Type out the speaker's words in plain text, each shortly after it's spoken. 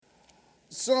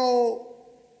So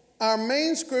our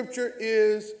main scripture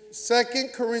is 2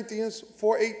 Corinthians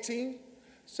 4:18.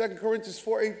 2 Corinthians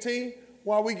 4:18.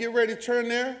 While we get ready to turn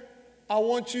there, I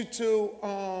want you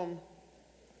to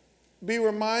be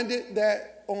reminded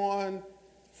that on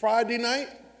Friday night,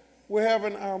 we're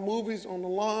having our movies on the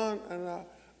lawn, and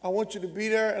I want you to be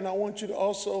there, and I want you to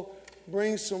also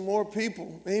bring some more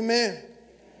people. Amen.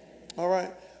 All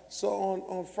right. So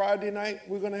on Friday night,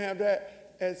 we're going to have that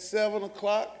at 7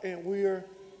 o'clock, and we are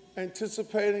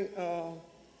anticipating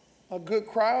a good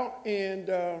crowd, and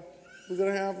we're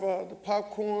going to have the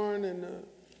popcorn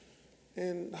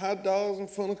and hot dogs and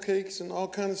funnel cakes and all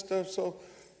kind of stuff. So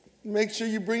make sure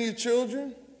you bring your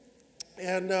children,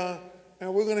 and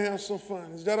we're going to have some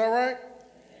fun. Is that all right?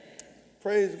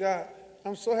 Praise God.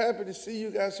 I'm so happy to see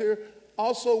you guys here.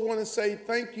 Also want to say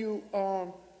thank you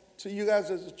to you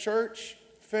guys as a church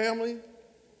family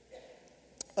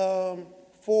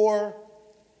for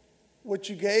what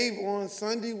you gave on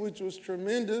Sunday, which was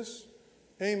tremendous.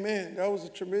 Amen. That was a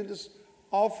tremendous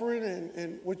offering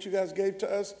and what you guys gave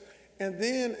to us. And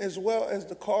then as well as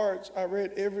the cards, I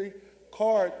read every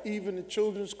card, even the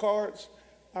children's cards.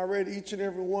 I read each and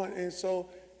every one. And so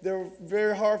they're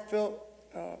very heartfelt,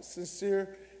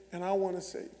 sincere, and I want to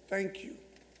say thank you.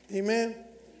 Amen?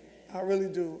 I really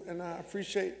do, and I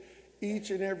appreciate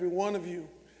each and every one of you.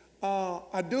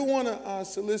 I do want to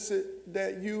solicit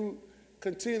that you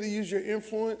continue to use your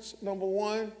influence, number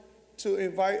one, to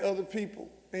invite other people.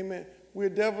 Amen. We're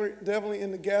definitely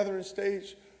in the gathering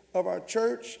stage of our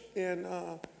church, and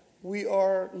we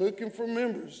are looking for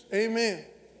members. Amen.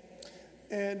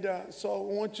 And so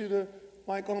I want you to,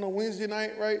 like on a Wednesday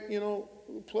night, right,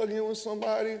 plug in with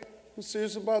somebody who's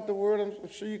serious about the word. I'm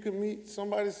sure you can meet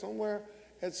somebody somewhere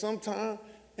at some time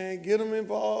and get them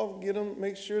involved,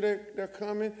 make sure they're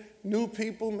coming. New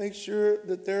people, make sure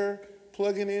that they're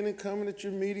plugging in and coming, that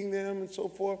you're meeting them and so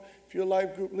forth, if you're a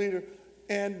life group leader.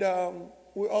 And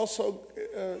we're also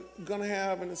going to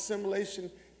have an assimilation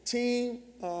team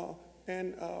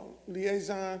and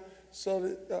liaison, so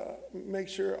that make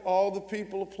sure all the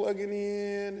people are plugging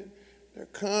in, and they're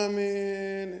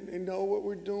coming, and they know what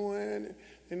we're doing, and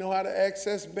they know how to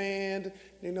access band,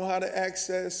 they know how to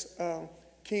access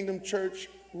Kingdom Church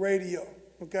Radio,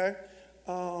 okay?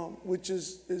 Which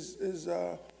is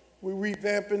we're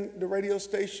revamping the radio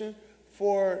station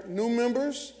for new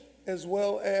members as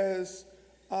well as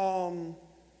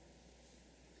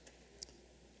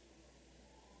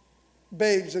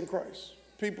babes in Christ,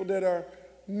 people that are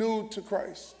new to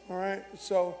Christ, all right?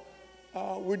 So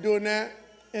we're doing that,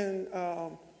 and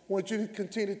want you to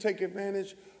continue to take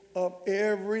advantage of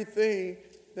everything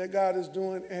that God is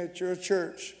doing at your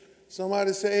church.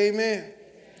 Somebody say amen. Amen.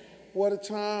 What a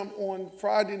time on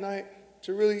Friday night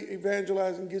to really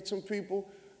evangelize and get some people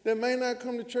that may not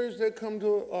come to church, that come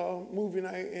to a movie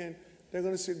night, and they're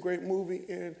going to see a great movie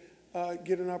and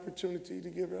get an opportunity to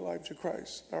give their life to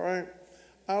Christ, all right?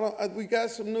 We got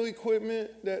some new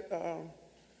equipment that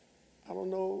I don't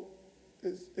know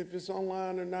if it's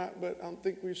online or not, but I don't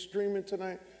think we're streaming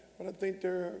tonight, but I think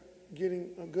they're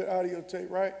getting a good audio tape,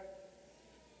 right?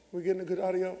 We're getting a good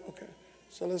audio? Okay.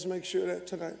 So let's make sure that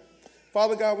tonight.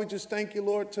 Father God, we just thank you,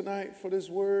 Lord, tonight for this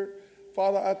word.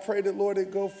 Father, I pray that, Lord,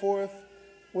 it go forth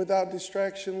without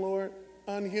distraction, Lord,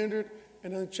 unhindered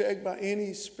and unchecked by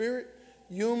any spirit,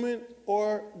 human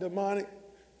or demonic.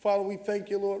 Father, we thank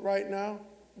you, Lord, right now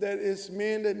that it's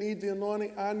men that need the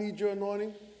anointing. I need your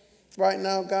anointing right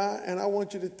now, God, and I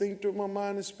want you to think through my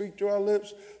mind and speak through our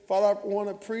lips. Father, I want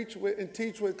to preach and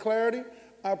teach with clarity.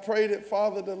 I pray that,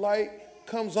 Father, the light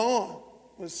comes on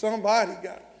with somebody,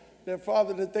 God, that,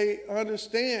 Father, that they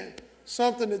understand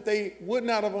something that they would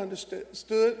not have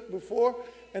understood before,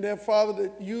 and that, Father,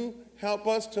 that you help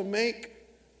us to make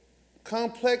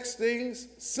complex things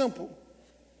simple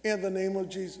in the name of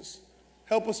Jesus.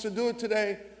 Help us to do it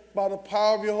today by the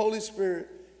power of your Holy Spirit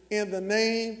in the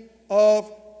name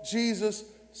of Jesus.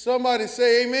 Somebody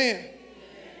say amen. Amen.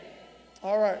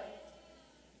 All right.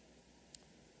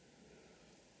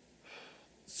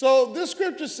 So this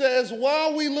scripture says,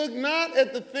 while we look not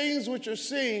at the things which are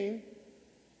seen,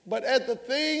 but at the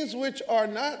things which are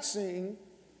not seen,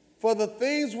 for the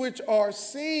things which are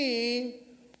seen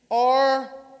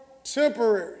are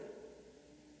temporary.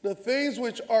 The things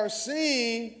which are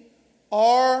seen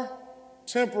are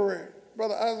temporary.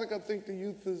 Brother Isaac, I think the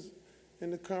youth is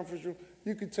in the conference room.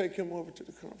 You can take him over to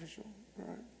the conference room. All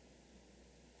right.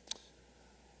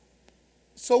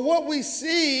 So what we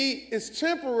see is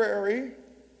temporary.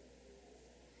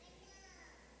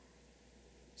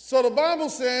 So the Bible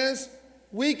says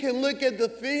we can look at the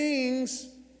things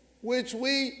which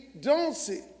we don't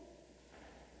see.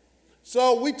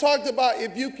 So we talked about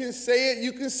if you can say it,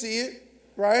 you can see it,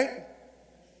 right?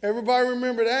 Everybody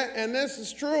remember that, and this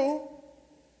is true.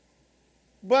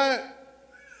 But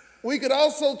we could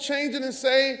also change it and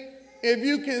say, if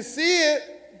you can see it,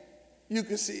 you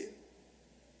can see it.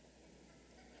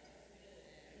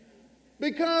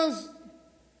 Because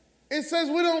it says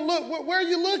we don't look. Where are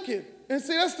you looking? And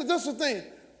see, that's the thing.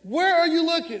 Where are you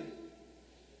looking?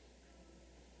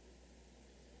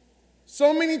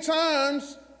 So many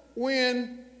times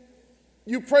when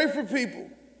you pray for people.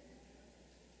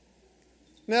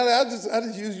 Now, I just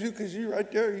use you because you're right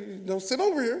there. You don't sit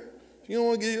over here if you don't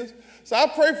want to get yours. So I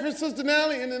pray for Sister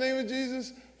Nally in the name of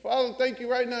Jesus. Father, thank you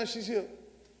right now. She's healed.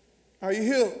 Are you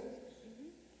healed?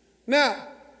 Now,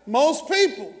 most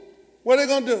people, what are they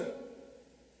going to do?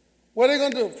 What are they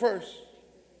going to do first?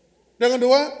 They're going to do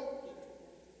what?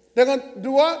 They're going to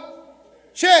do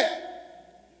what? Check.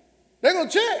 They're going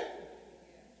to check.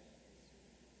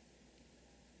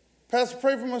 Pastor,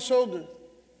 pray for my shoulder.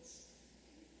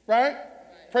 Right?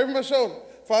 Pray for my shoulder.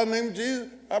 Father, in the name of Jesus,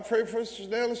 I pray for Sister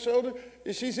Nellie's shoulder.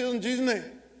 If she's healed in Jesus' name,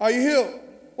 are you healed?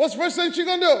 What's the first thing she's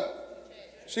going to do?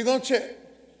 She's going to check.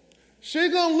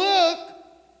 She's going to look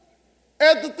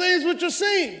at the things which are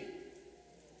seen.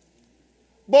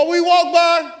 But we walk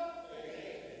by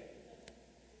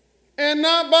and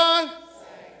not by.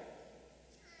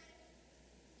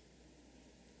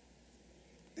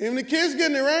 Even the kids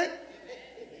getting it, right?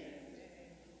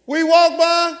 We walk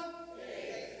by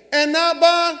and not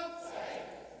by.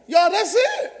 Y'all, that's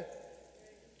it.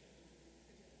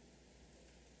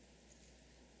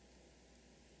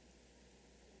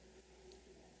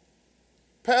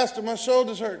 Pastor, my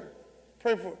shoulder's hurting.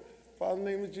 Pray for it. Father, in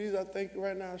the name of Jesus, I thank you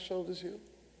right now. Our shoulder's healed.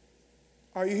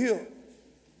 Are you healed?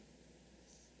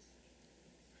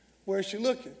 Where is she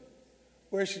looking?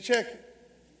 Where is she checking?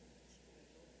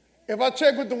 If I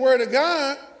check with the Word of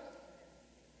God,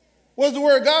 what does the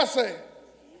Word of God say?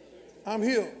 I'm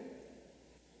healed.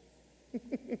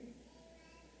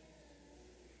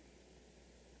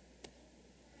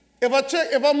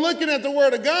 If I'm looking at the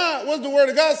Word of God, what does the Word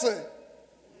of God say?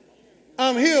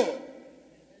 I'm healed.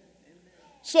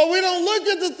 So we don't look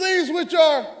at the things which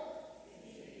are.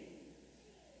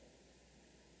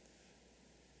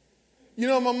 You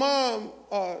know, my mom,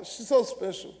 she's so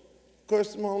special. Of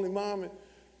course, my only mom. And,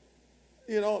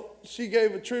 you know, she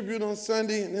gave a tribute on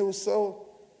Sunday, and it was so,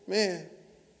 man,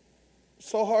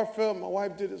 so heartfelt. My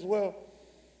wife did as well.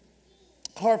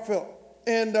 Heartfelt.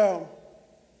 And,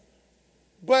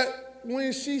 but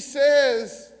when she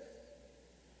says,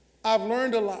 I've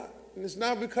learned a lot, and it's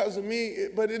not because of me,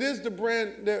 but it is the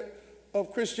brand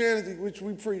of Christianity which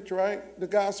we preach, right? The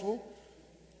gospel.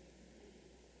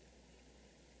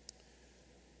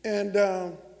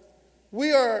 And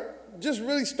we are just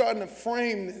really starting to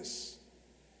frame this.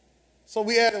 So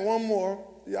we added one more.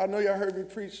 I know y'all heard me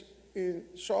preach in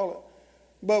Charlotte.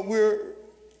 But we're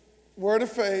word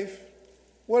of faith.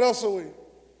 What else are we?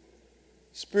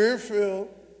 Spirit-filled.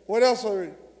 What else are we?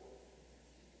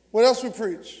 What else we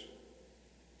preach?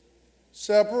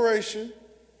 Separation,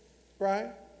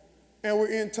 right? And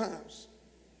we're in times.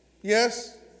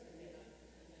 Yes?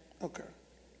 Okay.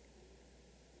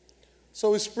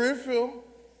 So it's spirit-filled,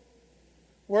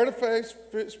 word of faith,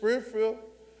 spirit-filled.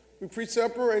 We preach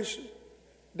separation.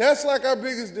 That's like our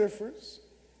biggest difference,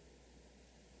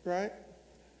 right?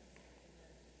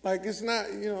 Like it's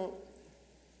not, you know,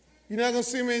 you're not going to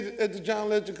see me at the John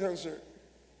Legend concert.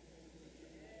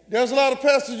 There's a lot of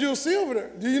pastors you'll see over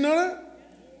there. Do you know that?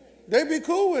 They be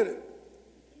cool with it.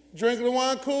 Drinking the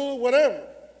wine cooler, whatever.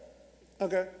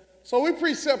 Okay. So we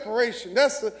preach separation.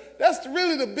 That's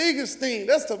really the biggest thing.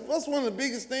 That's one of the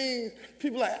biggest things.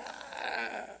 People like,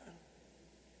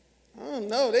 I don't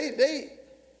know. They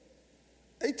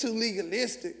too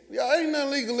legalistic. Y'all ain't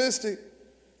nothing legalistic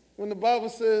when the Bible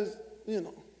says, you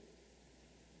know,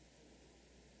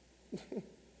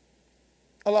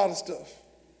 a lot of stuff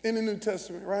in the New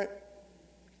Testament, right?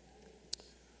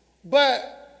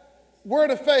 But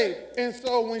word of faith. And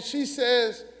so when she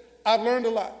says, I've learned a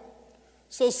lot.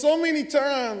 So many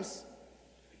times,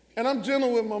 and I'm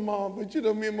gentle with my mom, but you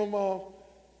know, me and my mom,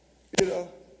 you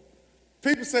know,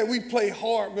 people say we play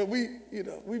hard, but we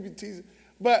be teasing.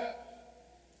 But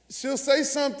she'll say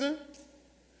something.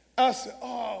 I say,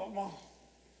 oh, Mom,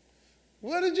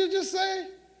 what did you just say?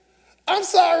 I'm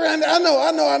sorry, Randy. I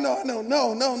know.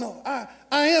 No. I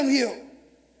am healed.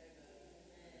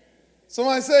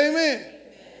 Somebody say amen.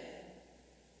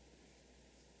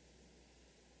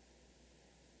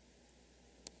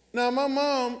 Now, my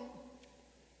mom,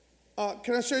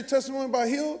 can I share a testimony about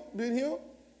being healed?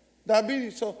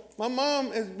 Diabetes. So my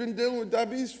mom has been dealing with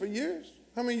diabetes for years.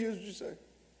 How many years would you say?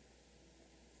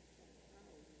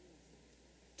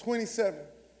 27.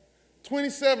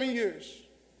 27 years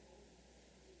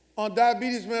on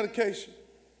diabetes medication.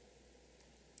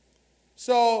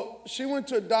 So she went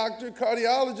to a doctor,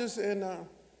 cardiologist, and,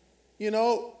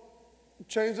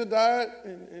 changed her diet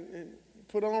and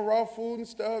put on raw food and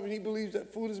stuff, and he believes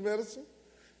that food is medicine.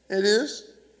 It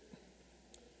is.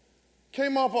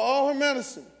 Came off of all her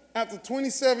medicine after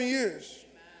 27 years.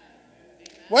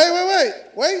 Wait,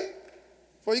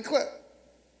 before you clap.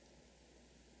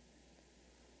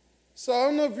 So I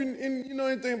don't know if you know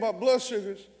anything about blood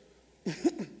sugars.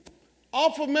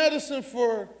 Off of medicine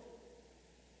for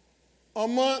a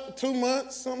month, 2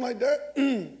 months, something like that.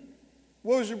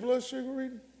 What was your blood sugar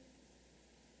reading?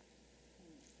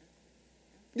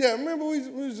 Yeah, remember we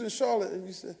was in Charlotte and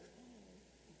you said,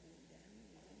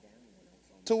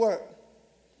 to what?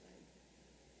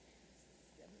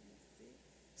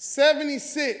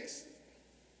 76.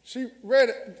 She read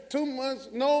it, 2 months,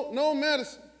 no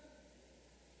medicine.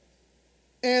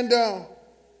 And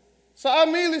so I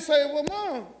immediately say, well,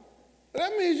 Mom,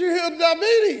 that means you healed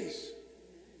diabetes.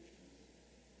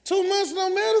 2 months no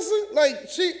medicine? Like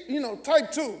she,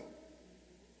 type 2.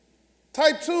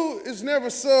 Type 2 is never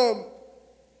sub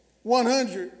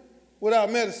 100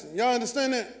 without medicine. Y'all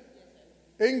understand that?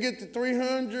 It can get to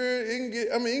 300,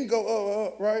 it can go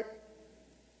up, right?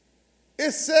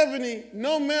 It's 70,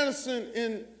 no medicine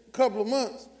in a couple of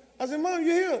months. I said, Mom,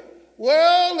 you healed.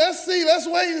 Well, let's see, let's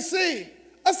wait and see.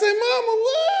 I said, Mama,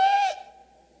 what?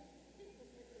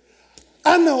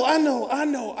 I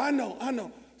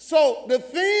know. So the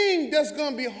thing that's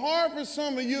going to be hard for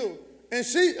some of you, and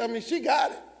she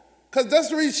got it. Because that's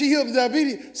the reason she healed the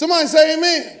diabetes. Somebody say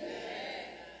amen.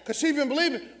 Because she been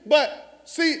believing. But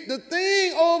see, the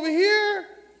thing over here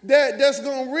that's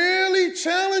going to really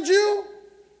challenge you,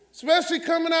 especially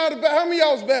coming out of, how many of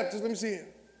y'all was Baptist? Let me see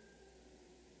it.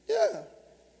 Yeah.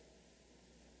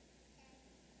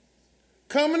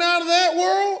 Coming out of that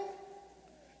world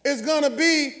is going to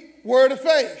be word of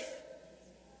faith.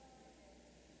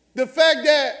 The fact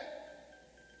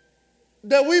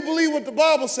that we believe what the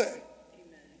Bible says.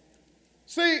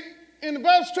 See, in the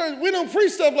Baptist church, we don't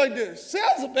preach stuff like this. See,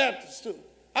 I was a Baptist too.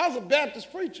 I was a Baptist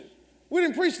preacher. We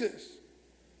didn't preach this.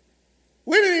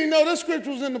 We didn't even know this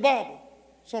scripture was in the Bible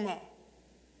somehow.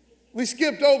 We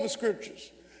skipped over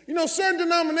scriptures. Certain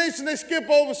denominations, they skip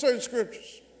over certain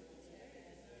scriptures.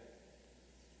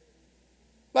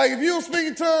 Like if you don't speak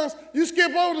in tongues, you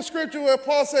skip over the scripture where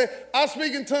Paul said, I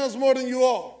speak in tongues more than you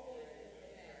all.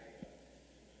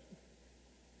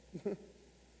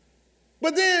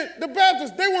 But then the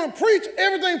Baptists, they want to preach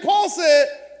everything Paul said.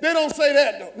 They don't say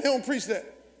that, though. They don't preach that.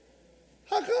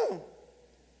 How come?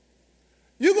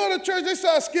 You go to church, they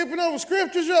start skipping over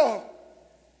scriptures, y'all.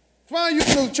 Find you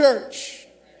a new church.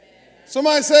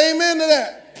 Somebody say amen to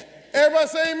that. Everybody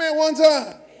say amen one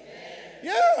time.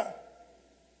 Yeah.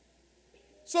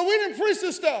 So we didn't preach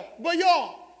this stuff. But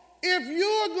y'all, if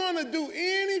you're going to do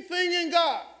anything in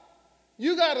God,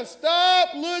 you got to stop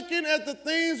looking at the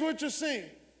things which you're seeing.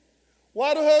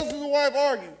 Why do husband and wife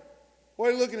argue? What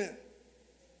are you looking at?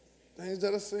 Things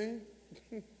that are seen.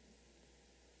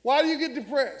 Why do you get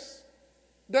depressed,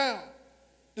 down,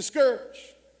 discouraged?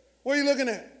 What are you looking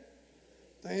at?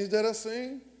 Things that are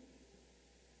seen.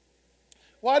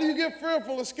 Why do you get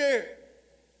fearful or scared?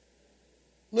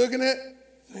 Looking at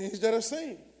things that are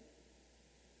seen.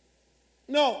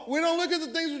 No, we don't look at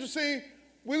the things which are seen.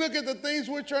 We look at the things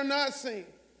which are not seen.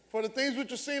 For the things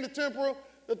which are seen are temporal.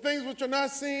 The things which are not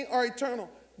seen are eternal.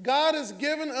 God has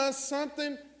given us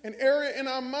something, an area in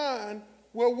our mind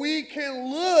where we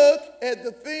can look at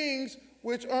the things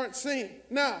which aren't seen.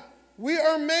 Now, we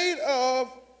are made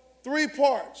of 3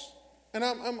 parts. And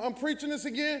I'm preaching this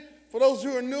again for those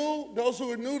who are new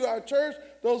to our church,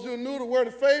 those who are new to Word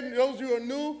of Faith, and those who are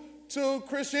new to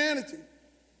Christianity.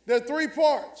 There are 3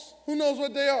 parts. Who knows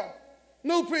what they are?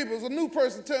 New people. As a new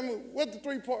person, tell me what the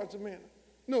 3 parts of man are.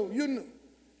 No, you knew.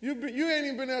 You ain't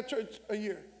even been at church a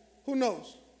year. Who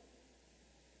knows?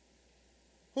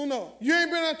 Who knows? You ain't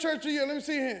been at church a year. Let me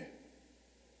see your hand.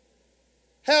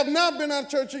 Have not been at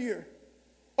church a year.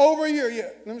 Over a year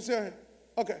yet. Let me see your hand.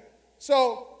 Okay.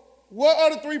 So, what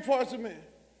are the 3 parts of man?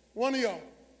 One of y'all.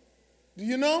 Do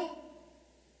you know?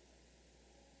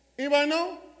 Anybody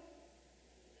know?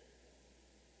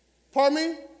 Pardon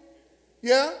me?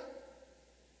 Yeah?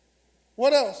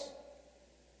 What else?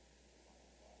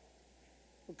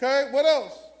 Okay, what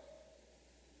else?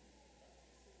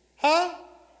 Huh?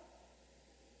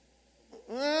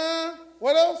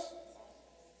 What else?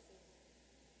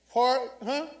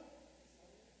 Huh?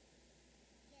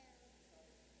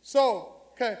 Soul.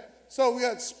 Okay, so we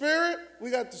got spirit,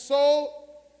 we got the soul,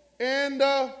 and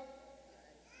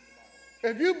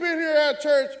If you've been here at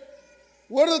church,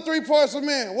 what are the three parts of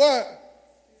man? What?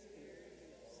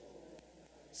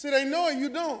 See, they know it, you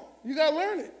don't. You got to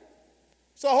learn it.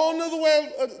 It's a whole nother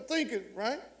way of thinking,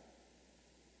 right?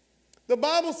 The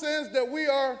Bible says that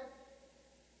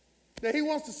he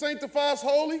wants to sanctify us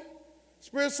wholly,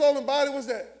 spirit, soul, and body. What's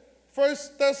that? 1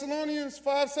 Thessalonians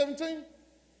 5:17?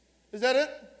 Is that it?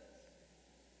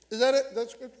 Is that it?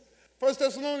 That's scripture? 1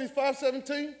 Thessalonians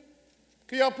 5:17?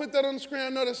 Can y'all put that on the screen? I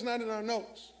know that's not in our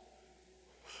notes.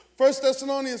 1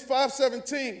 Thessalonians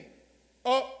 5:17.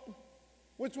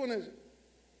 Which one is it?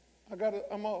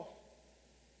 I'm off.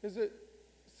 Is it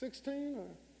 16 or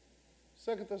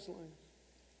 2 Thessalonians?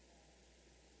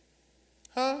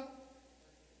 Huh?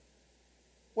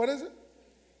 What is it?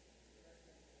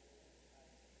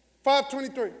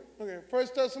 5:23. Okay,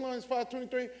 1 Thessalonians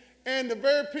 5:23. And the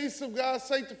very peace of God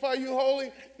sanctify you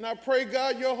wholly, and I pray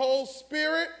God your whole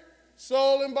spirit,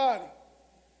 soul, and body.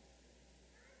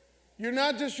 You're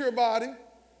not just your body.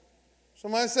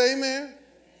 Somebody say amen.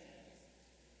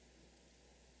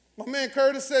 My man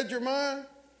Curtis said your mind.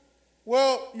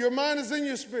 Well, your mind is in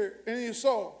your spirit and in your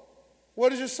soul.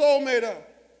 What is your soul made of?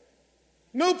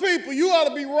 New people, you ought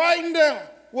to be writing down.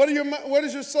 What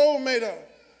is your soul made of?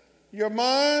 Your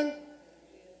mind,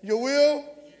 your will,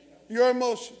 your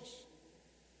emotions.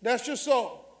 That's your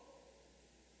soul.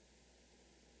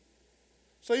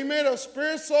 So you're made of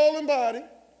spirit, soul, and body.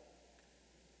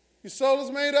 Your soul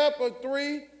is made up of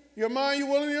three: your mind, your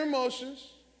will, and your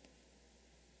emotions.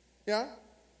 Yeah?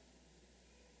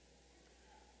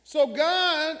 So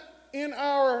God, in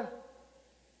our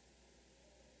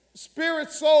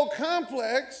spirit-soul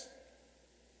complex,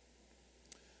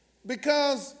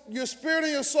 because your spirit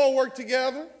and your soul work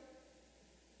together,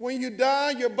 when you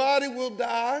die, your body will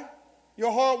die,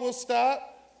 your heart will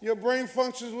stop, your brain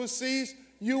functions will cease,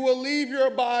 you will leave your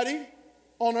body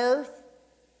on earth.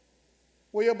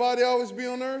 Will your body always be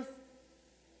on earth?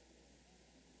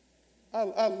 I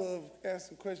love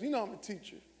asking questions. You know I'm a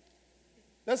teacher.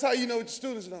 That's how you know what your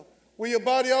students know. Will your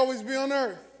body always be on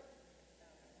earth?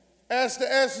 Ash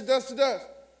to ash, dust to dust.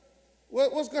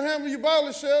 What's going to happen to your body,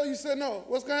 Michelle? You said no.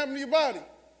 What's going to happen to your body?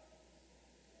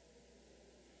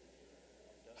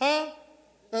 Huh?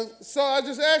 So I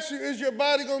just asked you, is your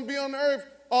body going to be on the earth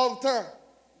all the time?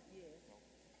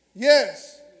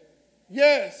 Yes.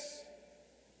 Yes.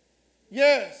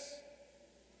 Yes.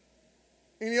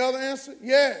 Any other answer?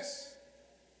 Yes.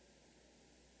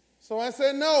 So I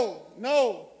said no.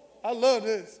 No. I love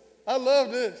this. I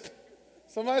love this.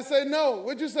 Somebody say no.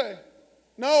 What'd you say?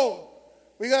 No.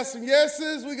 We got some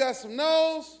yeses. We got some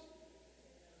no's.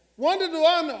 Wonder do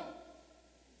I know?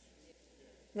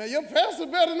 Man, your pastor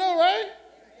better know, right?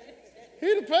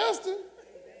 He the pastor.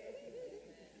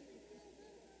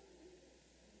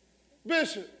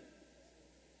 Bishop,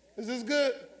 is this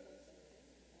good?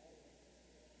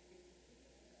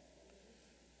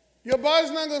 Your body's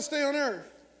not going to stay on earth.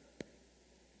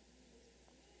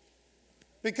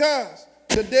 Because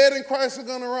the dead in Christ are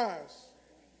going to rise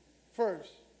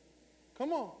first.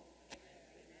 Come on.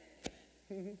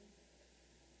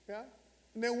 Yeah?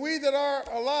 And then we that are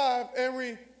alive,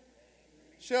 every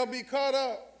shall be caught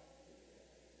up.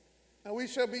 And we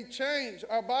shall be changed.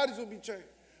 Our bodies will be changed.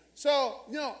 So,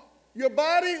 your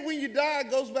body, when you die,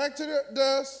 goes back to the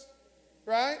dust,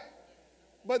 right?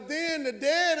 But then the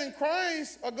dead in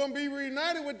Christ are going to be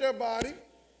reunited with their body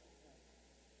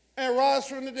and rise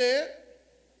from the dead.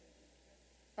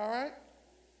 All right?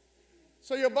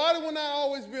 So your body will not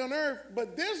always be on earth,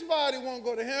 but this body won't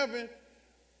go to heaven.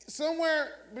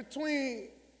 Somewhere between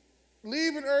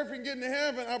leaving earth and getting to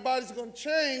heaven, our body's going to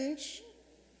change.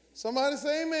 Somebody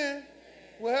say amen.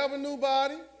 We'll have a new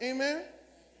body. Amen.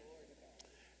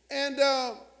 And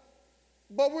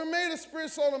but we're made of spirit,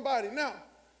 soul, and body. Now,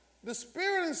 the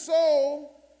spirit and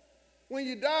soul, when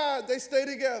you die, they stay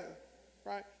together,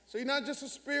 right? So you're not just a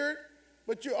spirit,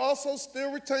 but you also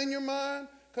still retain your mind,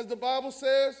 because the Bible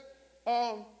says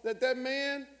that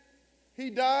man, he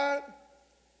died,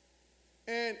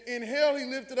 and in hell he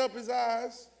lifted up his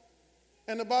eyes,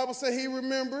 and the Bible says he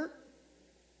remembered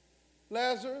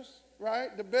Lazarus,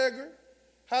 right, the beggar.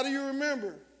 How do you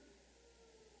remember?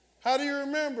 How do you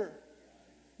remember?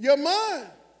 Your mind.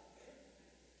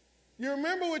 You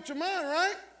remember with your mind,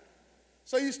 right?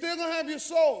 So you're still going to have your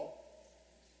soul.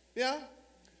 Yeah?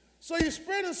 So your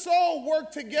spirit and soul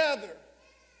work together.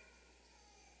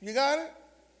 You got it?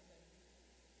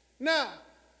 Now,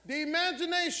 the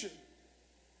imagination.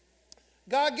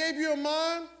 God gave you a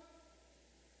mind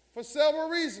for several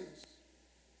reasons.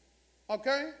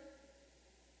 Okay?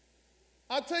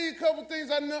 I'll tell you a couple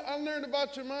things I learned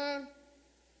about your mind.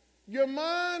 Your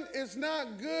mind is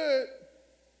not good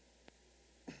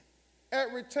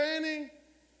at retaining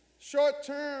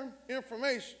short-term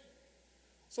information.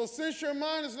 So since your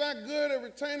mind is not good at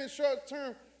retaining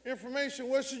short-term information,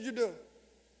 what should you do?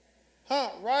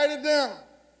 Write it down.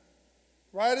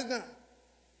 Write it down.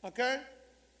 Okay?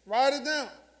 Write it down.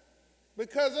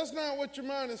 Because that's not what your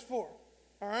mind is for.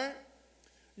 All right?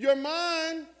 Your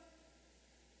mind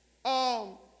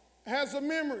has a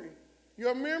memory.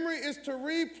 Your memory is to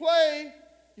replay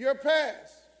your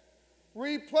past.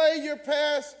 Replay your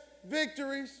past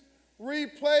victories.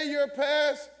 Replay your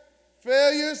past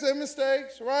failures and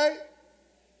mistakes, right?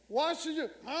 Why should you?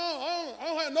 I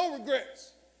don't have no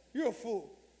regrets. You're a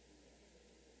fool.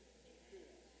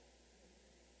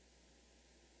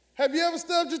 Have you ever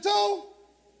stubbed your toe?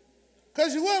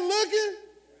 Because you weren't looking?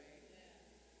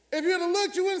 If you'd have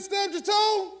looked, you wouldn't have stubbed your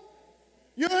toe?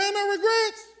 You don't have no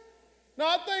regrets? No,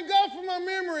 I thank God for my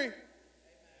memory.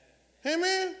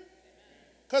 Amen?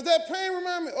 Because that pain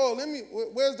reminds me,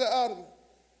 where's the out of me?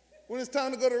 When it's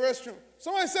time to go to the restroom.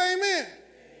 Somebody say amen.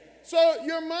 So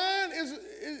your mind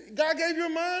God gave you a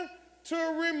mind to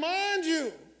remind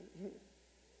you.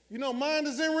 You know, mind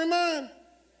is in remind.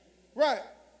 Right.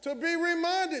 To be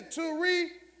reminded, to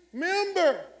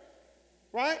remember.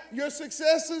 Right? Your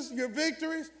successes, your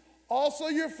victories, also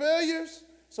your failures.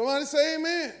 Somebody say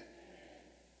amen.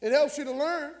 It helps you to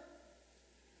learn.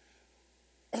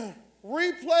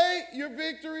 Replay your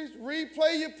victories,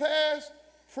 replay your past,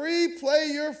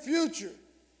 replay your future.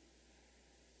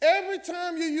 Every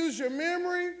time you use your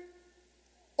memory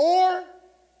or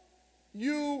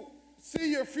you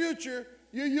see your future,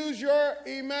 you use your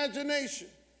imagination.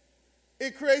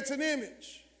 It creates an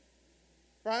image,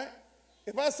 right?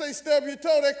 If I say stub your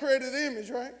toe, that created an image,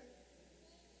 right?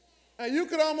 And you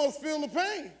could almost feel the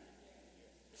pain.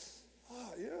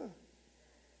 Oh, yeah.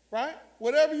 Right?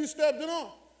 Whatever you stepped it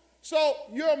on. So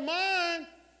your mind,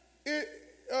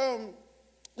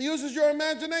 uses your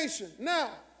imagination.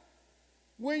 Now,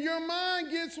 when your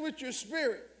mind gets with your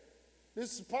spirit,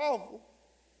 this is powerful,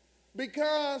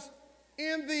 because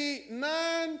in the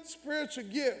non-spiritual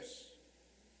gifts,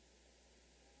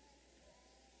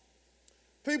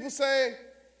 people say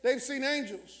they've seen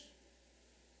angels.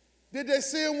 Did they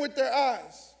see them with their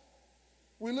eyes?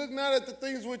 We look not at the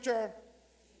things which are.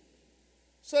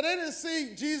 So they didn't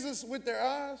see Jesus with their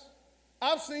eyes.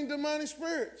 I've seen demonic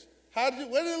spirits. What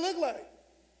did it look like?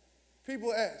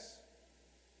 People ask.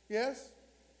 Yes?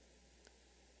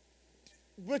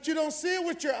 But you don't see it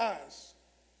with your eyes.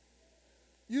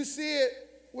 You see it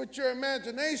with your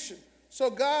imagination. So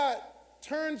God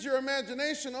turns your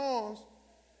imagination on,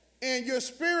 and your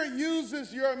spirit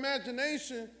uses your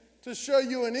imagination to show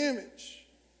you an image.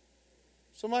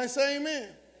 Somebody say amen.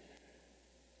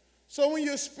 So when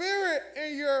your spirit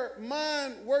and your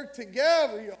mind work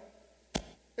together, y'all,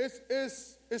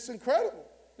 it's incredible,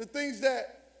 the things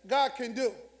that God can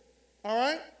do. All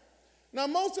right? Now,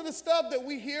 most of the stuff that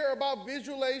we hear about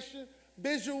visualization,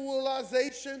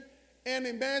 and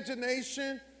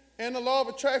imagination, and the law of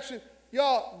attraction,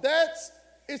 y'all,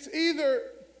 it's either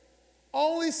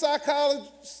only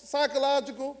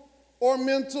psychological or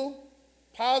mental,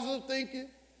 positive thinking,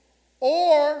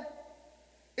 or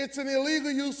it's an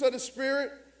illegal use of the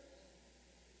spirit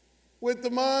with the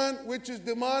mind, which is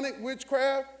demonic,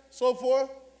 witchcraft, so forth.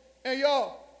 And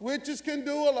y'all, witches can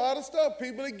do a lot of stuff.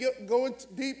 People that go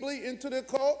deeply into the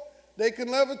occult, they can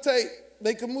levitate,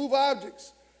 they can move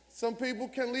objects. Some people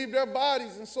can leave their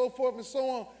bodies and so forth and so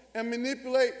on and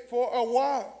manipulate for a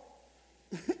while.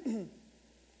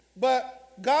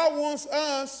 But God wants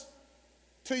us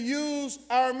to use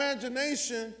our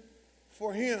imagination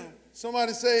for him.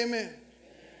 Somebody say amen.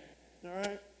 All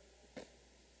right?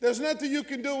 There's nothing you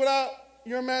can do without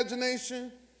your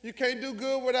imagination. You can't do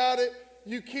good without it.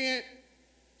 You can't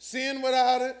sin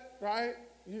without it, right?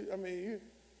 I'm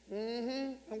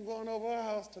going over our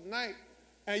house tonight,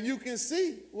 and you can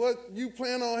see what you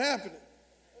plan on happening.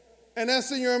 And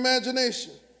that's in your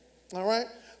imagination, all right?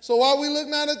 So while we look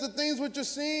not at the things which are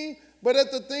seen, but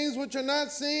at the things which are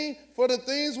not seen, for the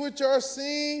things which are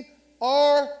seen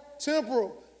are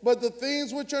temporal, but the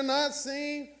things which are not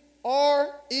seen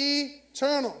are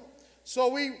eternal. So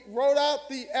we wrote out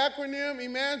the acronym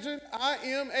IMAGINE,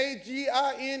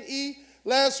 IMAGINE,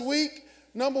 last week.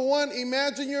 Number 1,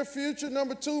 imagine your future.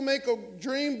 Number 2, make a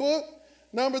dream book.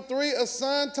 Number 3,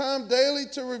 assign time daily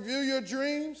to review your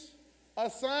dreams.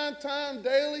 Assign time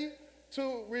daily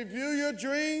to review your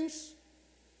dreams.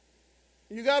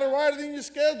 You got to write it in your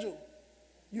schedule.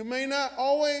 You may not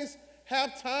always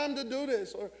have time to do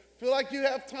this or feel like you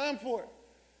have time for it.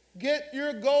 Get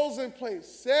your goals in place.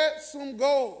 Set some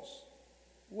goals.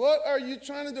 What are you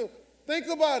trying to do? Think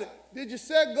about it. Did you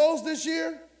set goals this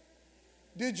year?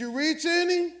 Did you reach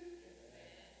any?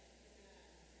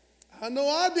 I know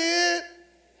I did.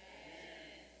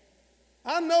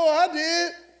 I know I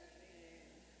did.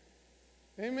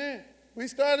 Amen. We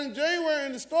started in January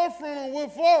in the storefront on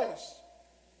Wood Forest.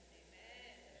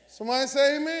 Somebody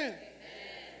say amen.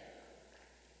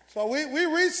 So we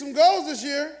reached some goals this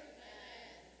year.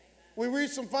 We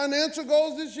reached some financial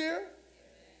goals this year.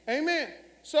 Amen.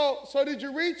 So did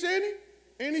you reach any?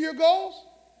 Any of your goals?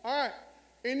 All right.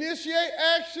 Initiate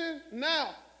action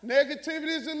now. Negativity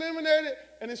is eliminated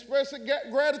and express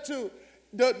gratitude.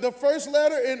 The first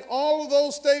letter in all of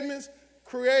those statements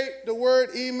create the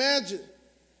word imagine.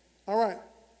 All right.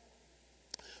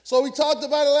 So we talked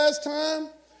about it last time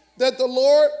that the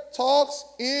Lord talks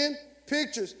in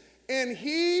pictures and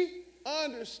he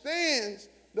understands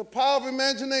the power of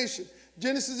imagination.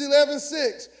 Genesis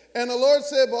 11:6. And the Lord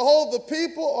said, behold, the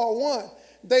people are one.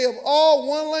 They have all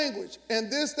one language,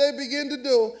 and this they begin to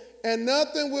do, and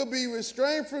nothing will be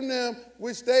restrained from them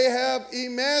which they have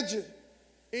imagined.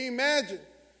 Imagine.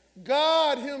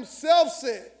 God himself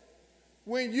said,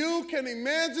 when you can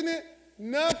imagine it,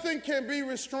 nothing can be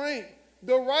restrained.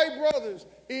 The Wright brothers,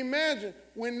 imagine,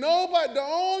 when nobody, the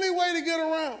only way to get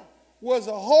around was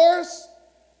a horse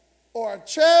or a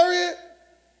chariot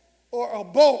or a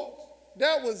boat.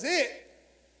 That was it.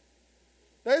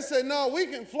 They said, no, we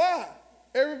can fly.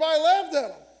 Everybody laughed at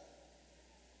them.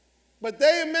 But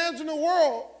they imagined a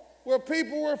world where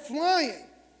people were flying.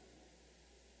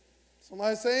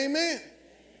 Somebody say amen.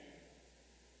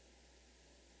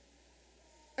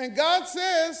 And God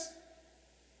says,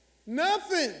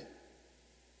 nothing.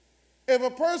 If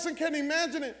a person can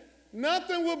imagine it,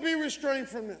 nothing will be restrained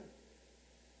from them.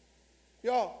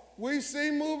 Y'all, we've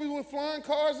seen movies with flying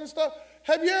cars and stuff.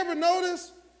 Have you ever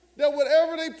noticed that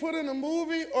whatever they put in a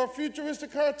movie or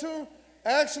futuristic cartoon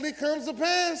actually comes to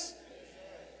pass?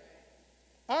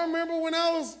 I remember when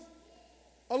I was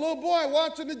a little boy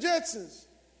watching the Jetsons.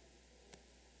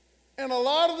 And a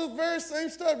lot of the very same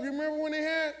stuff. You remember when they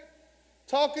had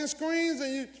talking screens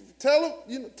and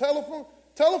telephone?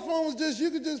 Telephone was just, you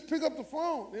could just pick up the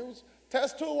phone. It was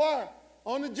attached to a wire.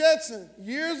 On the Jetsons,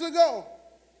 years ago,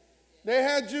 they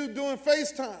had you doing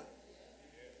FaceTime.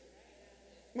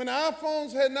 When the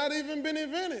iPhones had not even been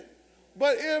invented.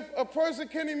 But if a person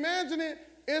can imagine it,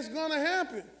 it's going to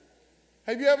happen.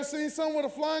 Have you ever seen someone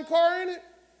with a flying car in it?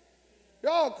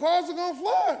 Y'all, cars are going to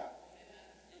fly.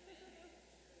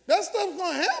 That stuff's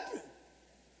going to happen.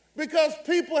 Because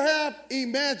people have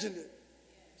imagined it.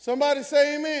 Somebody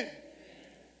say amen.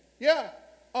 Yeah.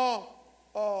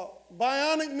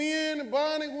 Bionic men and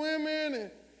bionic women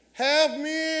and half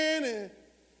men and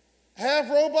half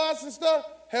robots and stuff.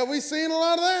 Have we seen a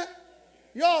lot of that?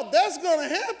 Y'all, that's going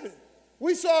to happen.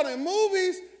 We saw it in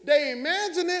movies. They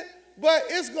imagine it, but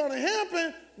it's going to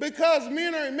happen because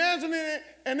men are imagining it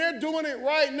and they're doing it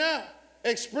right now,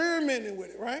 experimenting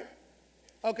with it, right?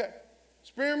 Okay.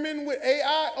 Experimenting with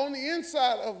AI on the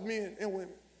inside of men and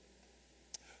women.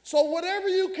 So whatever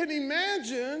you can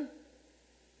imagine,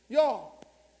 y'all,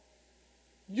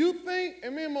 you think,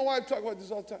 and me and my wife talk about this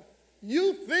all the time,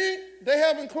 you think they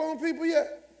haven't cloned people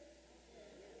yet?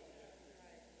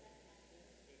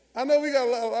 I know we got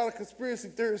a lot of conspiracy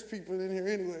theorist people in here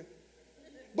anyway.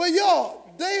 But y'all,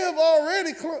 they have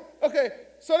already cloned. Okay,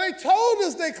 so they told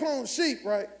us they cloned sheep,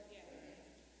 right?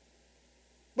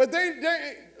 But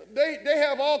they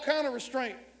have all kind of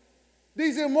restraint.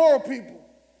 These immoral people.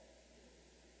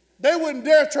 They wouldn't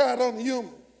dare try it on a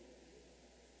human.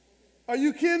 Are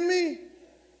you kidding me?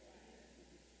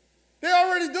 They're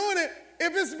already doing it.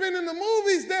 If it's been in the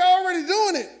movies, they're already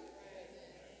doing it.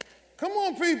 Come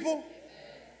on, people.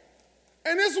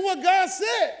 And this is what God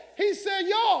said. He said,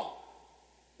 y'all,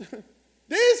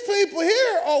 these people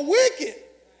here are wicked.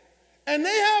 And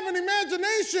they have an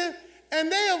imagination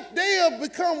and they have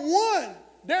become one.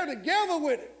 They're together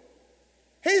with it.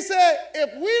 He said,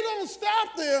 if we don't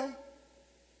stop them,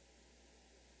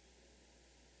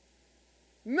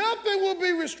 nothing will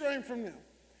be restrained from them.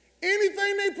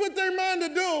 Anything they put their mind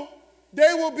to do,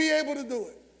 they will be able to do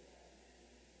it.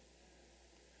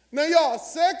 Now, y'all,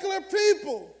 secular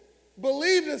people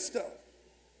believe this stuff.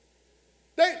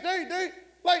 They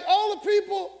like all the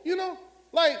people,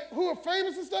 like who are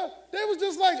famous and stuff, they was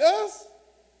just like us.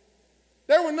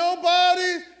 They were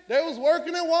nobodies. They was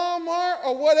working at Walmart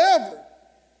or whatever.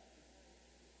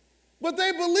 But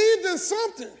they believed in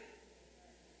something.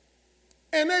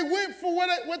 And they went for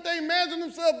what they imagined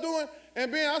themselves doing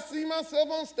and being, I see myself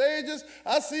on stages.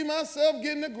 I see myself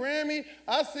getting a Grammy.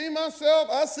 I see myself.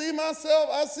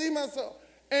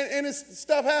 And it's,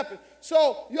 stuff happened.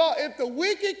 So, y'all, if the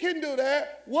wicked can do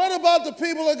that, what about the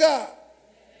people of God?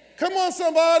 Come on,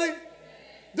 somebody.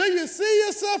 Do you see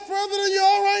yourself further than you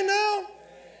are right now?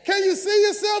 Can you see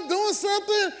yourself doing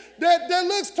something that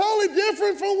looks totally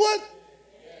different from what?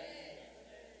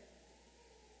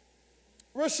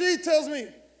 Rashid tells me,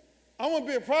 I want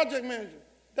to be a project manager.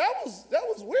 That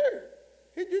was weird.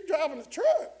 You driving a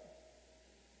truck.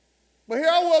 But here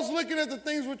I was looking at the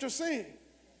things which you're seeing.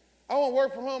 I want to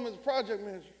work from home as a project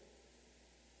manager.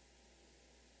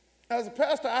 As a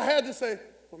pastor, I had to say,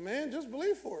 well, man, just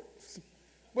believe for it.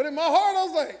 But in my heart, I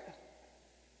was like,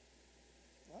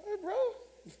 all right, bro.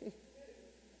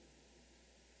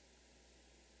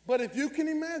 But if you can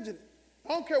imagine it, I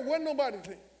don't care what nobody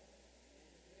thinks.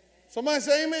 Somebody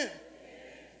say amen.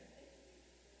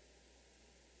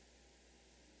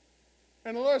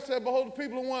 And the Lord said, behold, the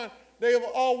people of one, they have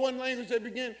all one language they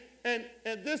begin, and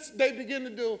this they begin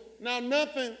to do. Now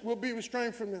nothing will be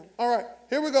restrained from them. All right,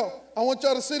 here we go. I want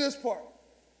y'all to see this part.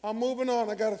 I'm moving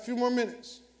on. I got a few more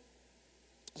minutes.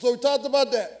 So we talked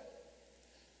about that.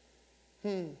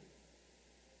 I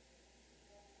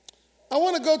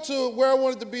want to go to where I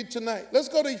wanted to be tonight. Let's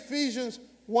go to Ephesians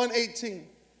 1:18.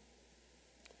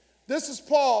 This is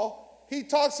Paul. He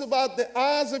talks about the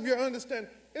eyes of your understanding.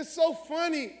 It's so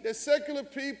funny that secular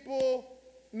people,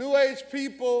 New Age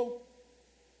people,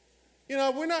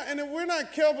 if we're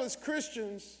not careful as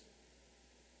Christians,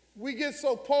 we get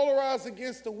so polarized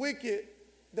against the wicked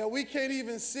that we can't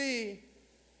even see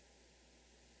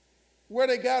where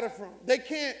they got it from. They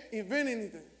can't invent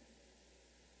anything.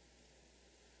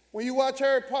 When you watch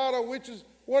Harry Potter, witches,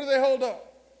 what do they hold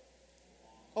up?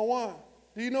 A wand.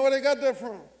 Do you know where they got that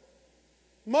from?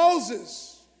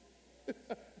 Moses.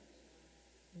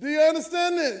 Do you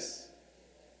understand this?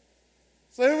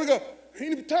 So here we go.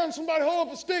 Anytime somebody hold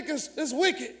up a stick, it's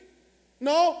wicked.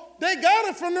 No, they got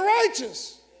it from the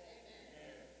righteous.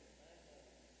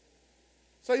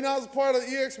 So, I was a part of the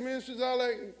EX Ministries.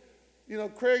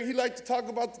 Craig, he liked to talk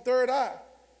about the third eye.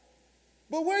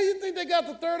 But where do you think they got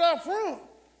the third eye from?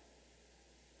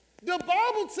 The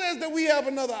Bible says that we have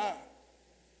another eye.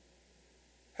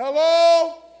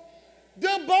 Hello?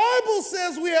 The Bible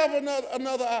says we have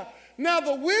another eye. Now,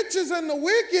 the witches and the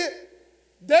wicked,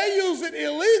 they use it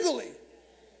illegally.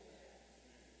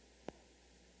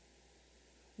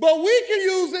 But we can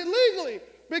use it legally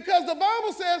because the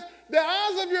Bible says the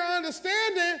eyes of your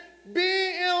understanding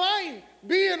being enlightened,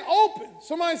 being open.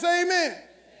 Somebody say amen.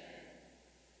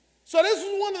 So this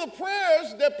is one of the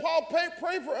prayers that Paul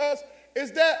prayed for us,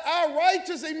 is that our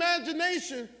righteous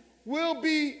imagination will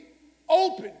be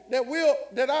open,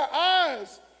 that our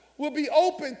eyes will be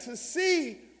open to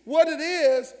see what it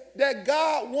is that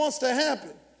God wants to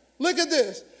happen. Look at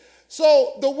this.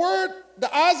 So the word, the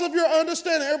eyes of your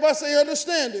understanding, everybody say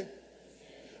understanding.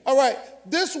 All right,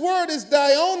 this word is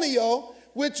dioneo,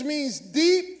 which means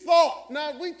deep thought.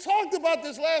 Now, we talked about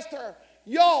this last time.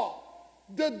 Y'all,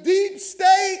 the deep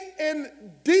state and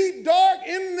deep dark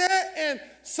internet and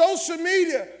social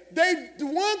media, the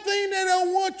one thing they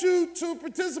don't want you to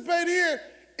participate in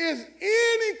is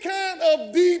any kind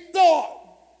of deep thought.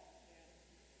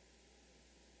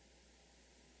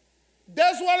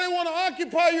 That's why they want to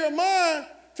occupy your mind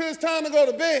till it's time to go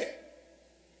to bed.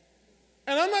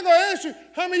 And I'm not going to ask you,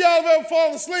 how many of y'all have ever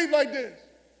fallen asleep like this?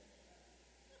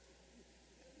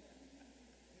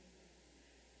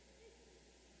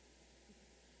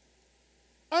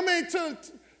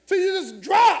 Till you just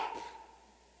drop.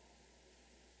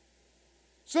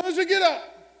 As soon as you get up.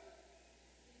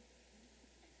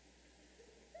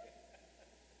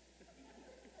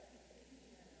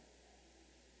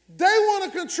 They want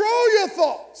to control your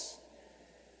thoughts.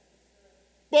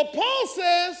 But Paul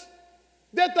says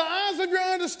that the eyes of your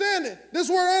understanding, this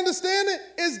word understanding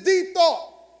is deep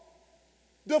thought,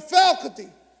 the faculty,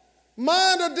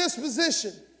 mind or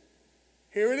disposition.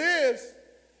 Here it is,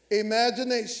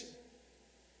 imagination.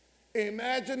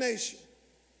 Imagination.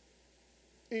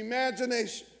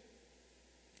 Imagination.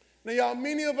 Now, y'all,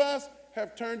 many of us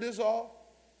have turned this off.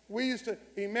 We used to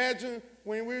imagine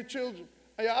when we were children.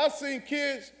 And y'all, I've seen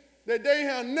kids that they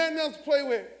have nothing else to play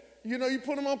with. You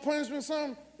put them on punishment or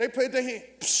something, they play with their hand.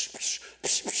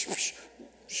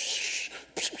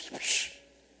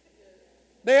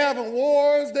 They having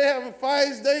wars, they having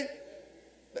fights, they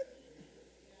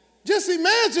just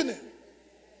imagine it.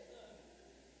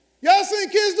 Y'all seen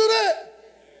kids do that?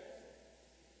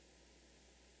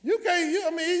 You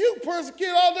can persecute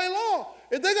all day long.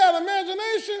 If they got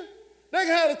imagination, they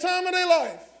can have the time of their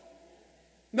life.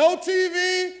 No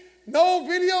TV, no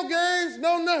video games,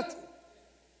 no nothing.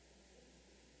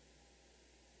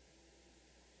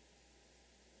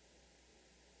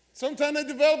 Sometimes they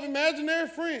develop imaginary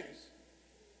friends.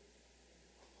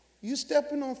 You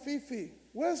stepping on Fifi.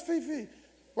 Where's Fifi?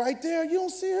 Right there. You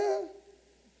don't see her?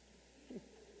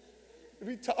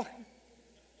 Be talking.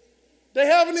 They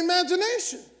have an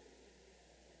imagination.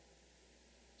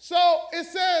 So it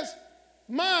says,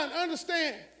 mind,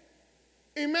 understand,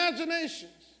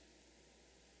 imaginations.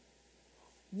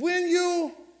 When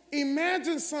you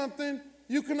imagine something,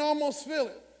 you can almost feel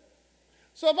it.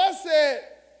 So if I said,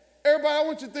 everybody, I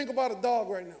want you to think about a dog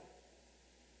right now.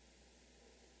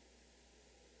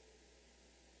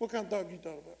 What kind of dog you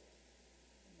thought about?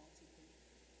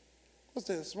 What's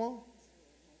that, small?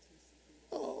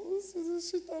 Oh,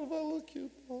 she thought about a little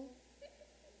cute dog.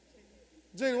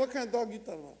 Jada, what kind of dog you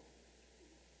thought about?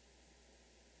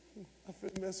 I feel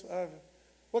mess with Ivan.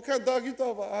 What kind of dog you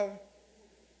thought about, Ivan?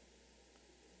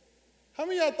 How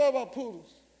many of y'all thought about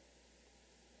poodles?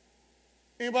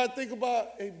 Anybody think about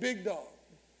a big dog?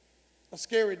 A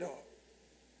scary dog?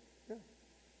 Yeah.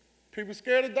 People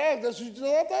scared of dogs. That's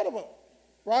what I thought about.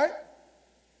 Right?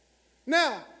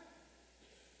 Now,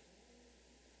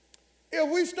 if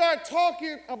we start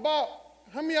talking about,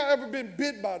 how many of y'all ever been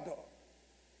bit by a dog?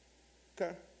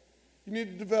 Okay. You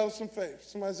need to develop some faith.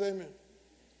 Somebody say amen.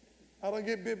 I don't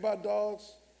get bit by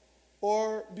dogs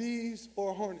or bees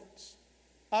or hornets.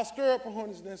 I stir up a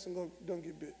hornet's nest and don't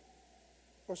get bit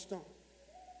or stung.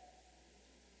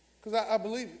 Because I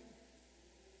believe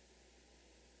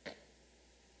it.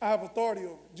 I have authority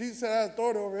over it. Jesus said I have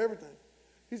authority over everything.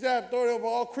 He said I have authority over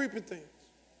all creeping things.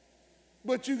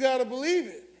 But you got to believe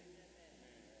it.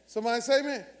 Somebody say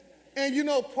amen. And you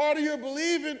know, part of your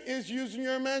believing is using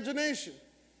your imagination.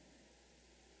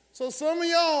 So some of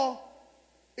y'all,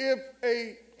 if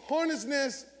a hornet's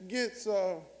nest gets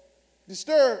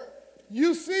disturbed,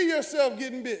 you see yourself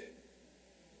getting bit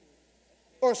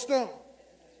or stung,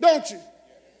 don't you?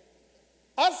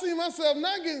 I see myself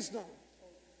not getting stung.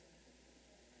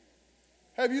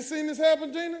 Have you seen this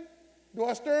happen, Gina? Do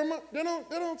I stir them up? They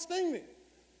don't sting me.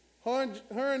 Her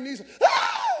and Nisa,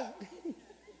 ah!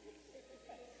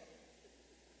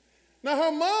 Now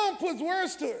her mom puts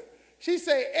words to it. She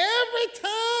say, every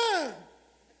time,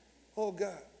 oh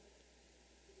God,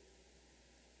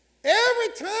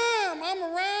 every time I'm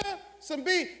around some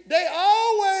bees, they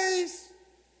always,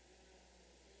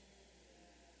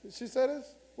 did she say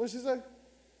this? What did she say?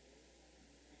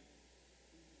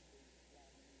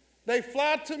 They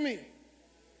fly to me.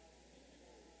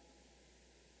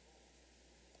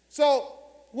 So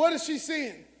what is she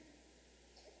seeing?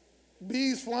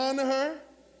 Bees flying to her.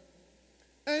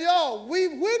 And y'all,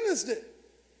 we've witnessed it.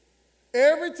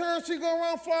 Every time she go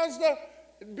around flying stuff,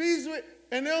 bees,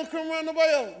 and they don't come around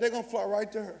nobody else, they're going to fly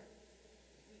right to her.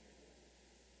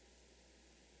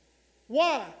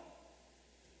 Why?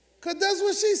 Because that's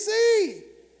what she sees.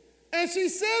 And she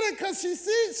said it because she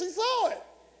saw it.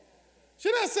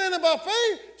 She's not saying about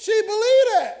faith. She believed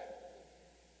that.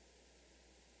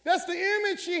 That's the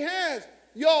image she has.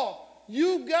 Y'all,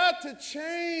 you got to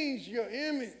change your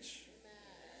image.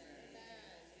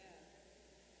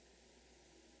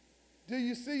 Do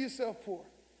you see yourself poor?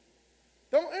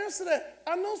 Don't answer that.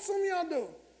 I know some of y'all do.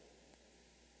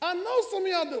 I know some of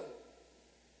y'all do.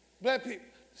 Black people,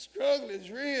 the struggle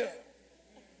is real.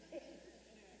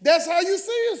 That's how you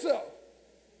see yourself.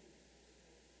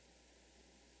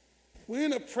 We're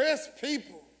an oppressed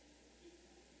people.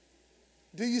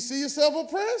 Do you see yourself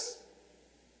oppressed?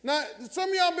 Now, some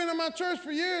of y'all been in my church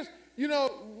for years. You know,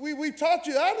 we taught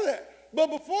you out of that. But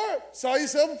before, saw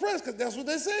yourself oppressed because that's what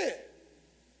they said.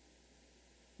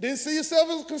 Didn't see yourself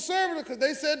as a conservative because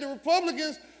they said the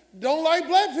Republicans don't like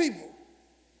black people.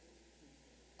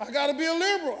 I got to be a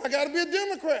liberal. I got to be a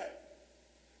Democrat.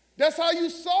 That's how you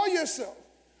saw yourself.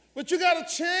 But you got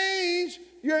to change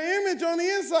your image on the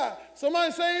inside.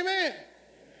 Somebody say amen.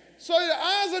 So the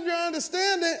eyes of your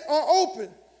understanding are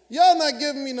open. Y'all not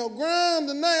giving me no ground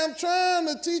tonight. I'm trying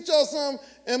to teach y'all something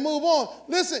and move on.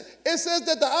 Listen, it says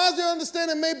that the eyes of your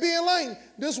understanding may be enlightened.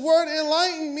 This word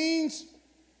enlighten means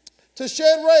to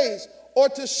shed rays or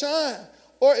to shine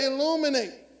or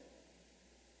illuminate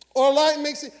or light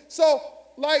makes it. So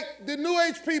like the New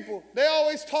Age people, they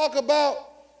always talk about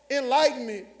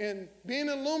enlightenment and being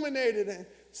illuminated and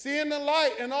seeing the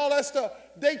light and all that stuff.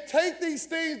 They take these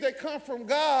things that come from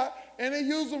God and they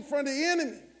use them for the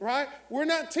enemy, right? We're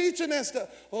not teaching that stuff.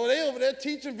 Oh, they over there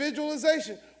teaching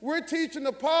visualization. We're teaching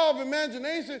the power of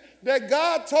imagination that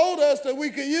God told us that we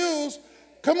could use,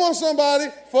 come on somebody,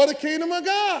 for the kingdom of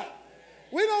God.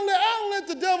 I don't let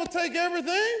the devil take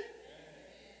everything.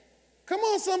 Come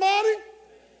on somebody.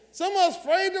 Some of us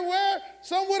afraid to wear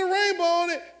some with a rainbow on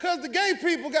it because the gay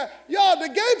people y'all, the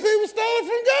gay people stole it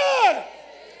from God.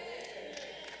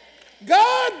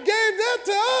 God gave that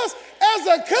to us as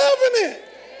a covenant.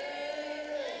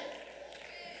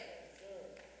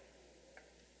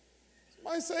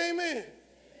 Somebody say amen.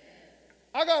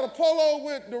 I got a polo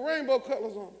with the rainbow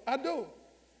colors on it. I do.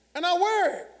 And I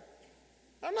wear it.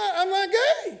 I'm not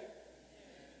gay.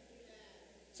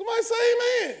 Somebody say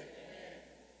amen.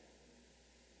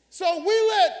 So we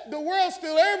let the world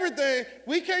steal everything.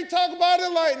 We can't talk about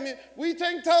enlightenment. We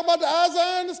can't talk about the eyes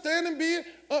of understanding being,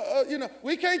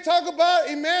 we can't talk about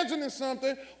imagining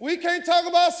something. We can't talk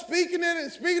about speaking it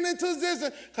and speaking into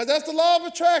existence, because that's the law of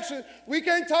attraction. We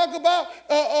can't talk about,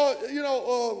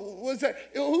 what's that?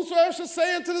 Whosoever shall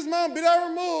say unto this mountain, be thou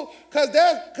removed, because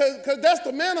that's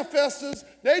the manifestors.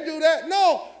 They do that.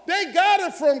 No, they got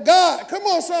it from God. Come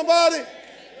on, somebody.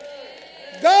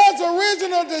 God's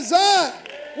original design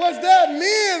was that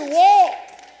men walk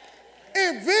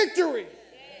in victory.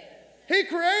 He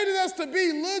created us to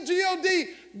be, little G-O-D,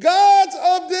 gods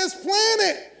of this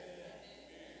planet.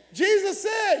 Jesus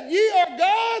said, ye are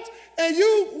gods, and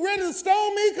you ready to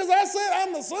stone me because I said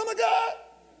I'm the Son of God?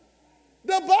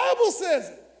 The Bible says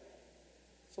it.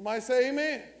 Somebody say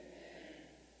amen.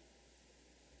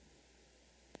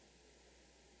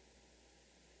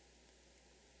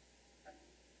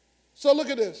 So look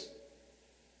at this.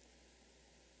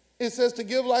 It says to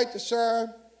give light to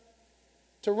shine,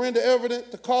 to render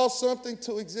evident, to cause something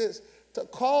to exist. To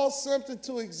cause something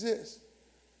to exist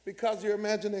because of your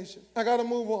imagination. I got to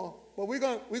move on. But we're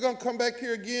gonna come back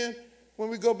here again when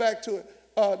we go back to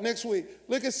it next week.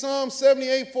 Look at Psalm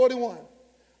 78:41.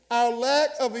 Our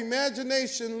lack of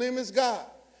imagination limits God.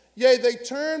 Yea, they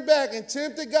turned back and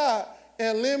tempted God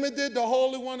and limited the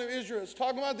Holy One of Israel. It's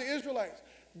talking about the Israelites.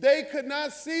 They could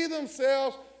not see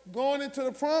themselves going into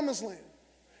the promised land.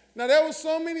 Now, there were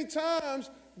so many times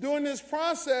during this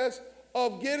process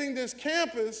of getting this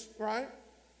campus, right,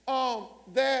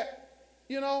 that,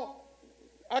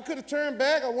 I could have turned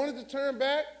back. I wanted to turn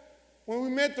back. When we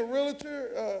met the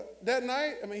realtor that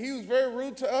night, he was very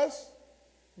rude to us,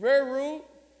 very rude.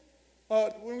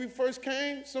 When we first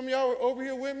came, some of y'all were over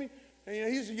here with me,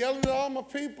 and he's yelling at all my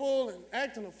people and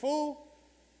acting a fool.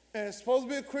 And it's supposed to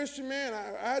be a Christian man.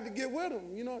 I had to get with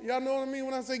him. Y'all know what I mean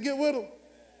when I say get with him?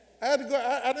 I had to go.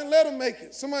 I didn't let him make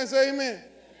it. Somebody say amen.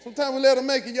 Sometimes we let him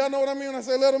make it. Y'all know what I mean when I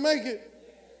say let him make it?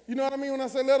 You know what I mean when I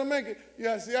say let him make it?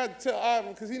 Yeah, see, I had to tell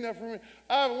Ivan because he's not from me.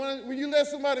 Ivan, when you let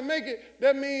somebody make it,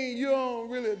 that means you don't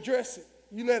really address it.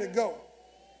 You let it go.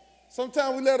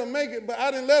 Sometimes we let them make it, but I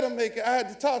didn't let him make it. I had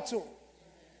to talk to him.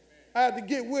 I had to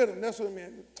get with him. That's what it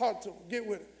meant. Talk to him. Get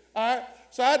with him. All right?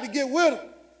 So I had to get with him.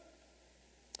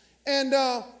 And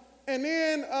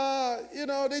then,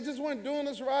 they just weren't doing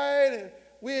us right, and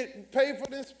we had paid for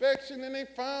the inspection, and they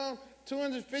found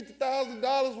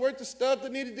 $250,000 worth of stuff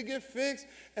that needed to get fixed,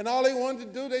 and all they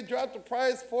wanted to do, they dropped the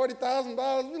price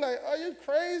 $40,000. We're like, are you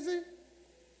crazy?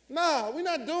 Nah, we're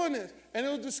not doing this. And it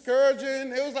was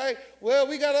discouraging. It was like, well,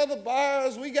 we got other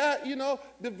buyers. We got,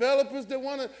 developers that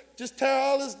want to just tear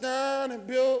all this down and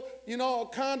build,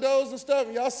 condos and stuff.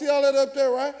 Y'all see all that up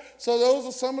there, right? So those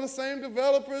are some of the same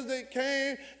developers that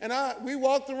came. And we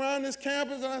walked around this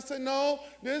campus, and I said, no,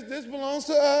 this belongs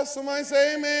to us. Somebody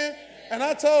say amen. And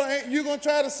I told them, hey, you're going to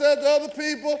try to sell to other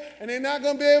people, and they're not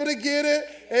going to be able to get it.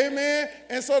 Amen.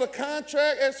 And so the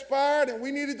contract expired, and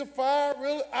we needed to fire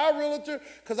our realtor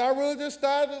because our realtor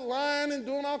started lying and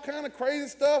doing all kind of crazy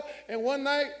stuff. And one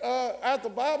night after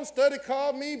Bible study,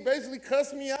 called me, basically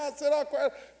cussed me out, said all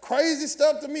crazy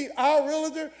stuff to me, our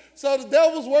realtor. So the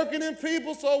devil's working in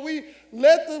people, so we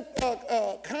let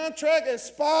the contract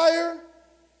expire.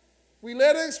 We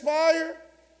let it expire.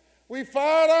 We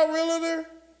fired our realtor.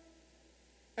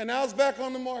 And now it's back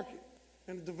on the market,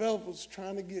 and the developer's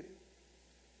trying to get it,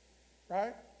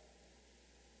 right?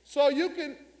 So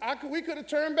we could have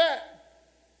turned back,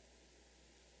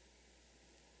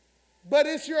 but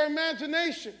it's your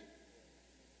imagination.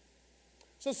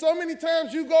 So many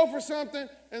times you go for something,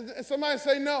 and somebody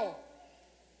say no,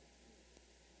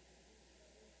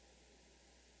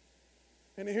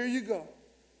 and here you go.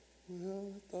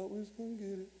 Well, I thought we was gonna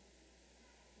get it,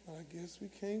 but I guess we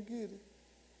can't get it.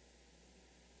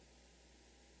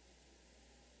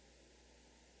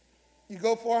 You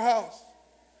go for a house.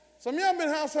 Some of y'all been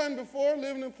house hunting before,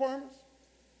 living in apartments.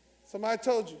 Somebody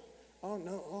told you, oh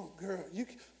no, oh girl,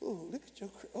 look at your,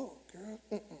 oh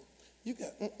girl, you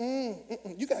got,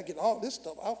 you got to get all this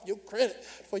stuff off your credit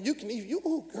for you can even,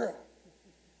 oh girl.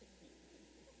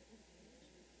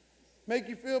 Make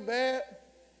you feel bad.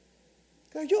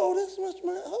 Girl, you owe this much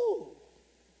money. Oh,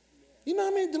 you know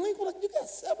how many delinquent? You got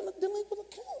 7 delinquent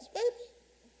accounts, baby.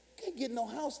 Can't get no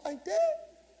house like that.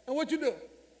 And what you do?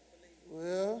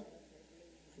 Well,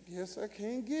 I guess I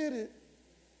can't get it.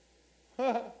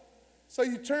 So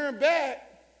you turn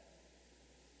back.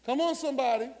 Come on,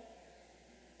 somebody.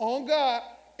 On God.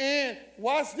 And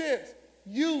watch this.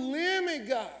 You limit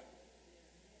God.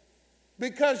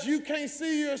 because you can't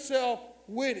see yourself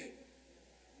with it.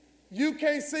 You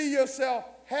can't see yourself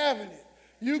having it.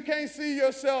 You can't see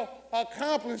yourself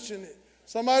accomplishing it.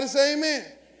 Somebody say amen.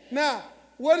 Now,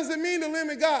 what does it mean to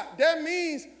limit God? That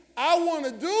means I want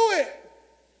to do it.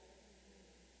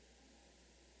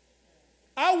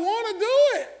 I want to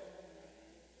do it.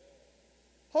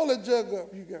 Hold that jug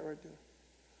up you got right there.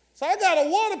 So I got a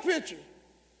water pitcher.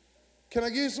 Can I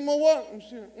give you some more water?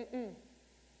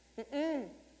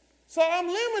 So I'm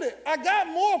limited. I got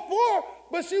more for her,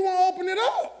 but she won't open it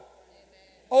up.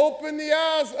 Open the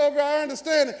eyes of our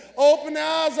understanding. Open the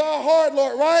eyes of our heart,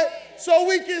 Lord, right? So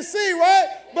we can see, right?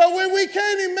 But when we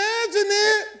can't imagine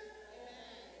it,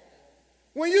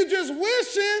 when you just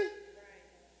wishing.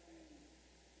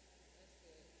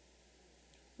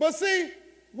 But see,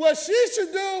 what she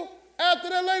should do after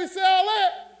that lady say all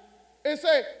that is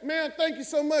say, man, thank you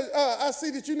so much. I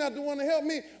see that you're not the one to help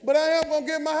me, but I am going to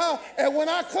get my house. And when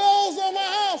I close on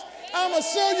my house, I'm going to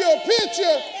show you a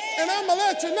picture, and I'm going to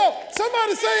let you know.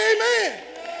 Somebody say amen.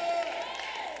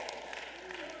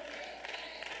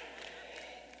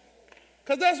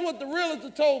 Because that's what the realtor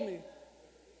told me.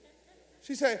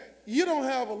 She said, you don't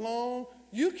have a loan.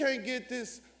 You can't get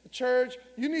this church.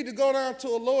 You need to go down to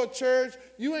a lower church.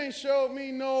 You ain't showed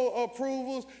me no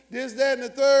approvals, this, that, and the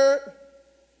third.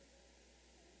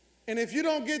 And if you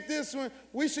don't get this one,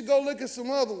 we should go look at some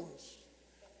other ones.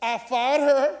 I fired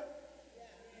her.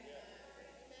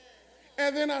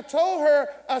 And then I told her,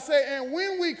 I said, and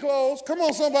when we close, come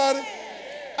on somebody.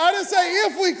 I didn't say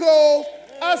if we close.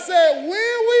 I said,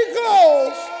 when we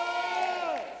close,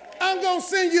 I'm going to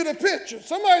send you the picture.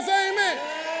 Somebody say amen.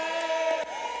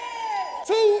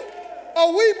 A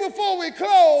week before we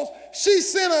closed, she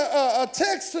sent a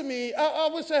text to me. I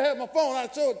wish I had my phone.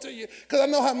 I'd show it to you because I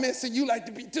know how messy you like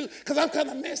to be too, because I'm kind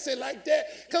of messy like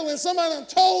that. Because when somebody done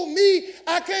told me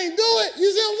I can't do it, you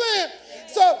see what I'm saying?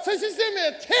 So she sent me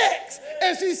a text,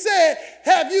 and she said,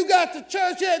 have you got the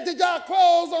church yet? Did y'all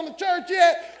close on the church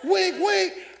yet? Wink,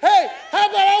 wink. Hey, how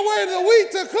about I waited a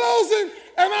week to closing,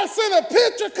 and I sent a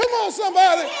picture, come on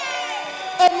somebody,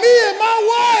 of me and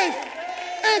my wife,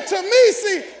 and to me,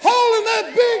 see, holding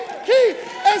that big key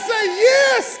and say,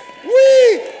 yes,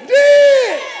 we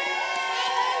did.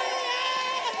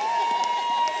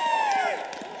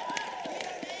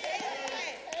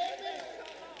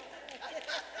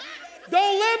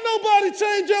 Don't let nobody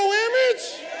change your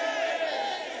image.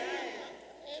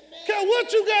 Care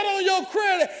what you got on your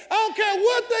credit. I don't care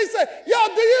what they say.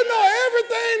 Y'all, do you know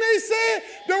everything they said?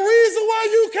 The reason why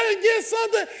you can't get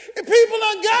something, people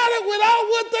done got it without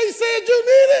what they said you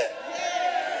needed.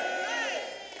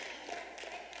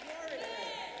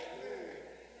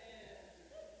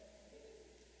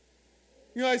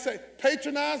 You know, they say,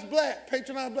 patronize black,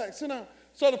 patronize black. Sit down.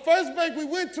 So the first bank we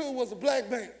went to was a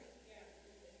black bank.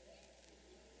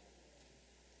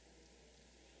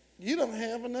 You don't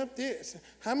have enough this.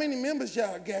 How many members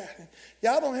y'all got?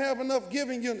 Y'all don't have enough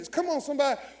giving units. Come on,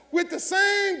 somebody. With the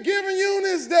same giving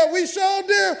units that we showed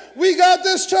them, we got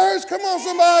this church. Come on,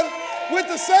 somebody. With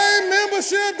the same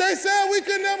membership they said we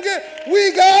could never get,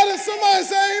 we got it. Somebody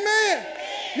say amen.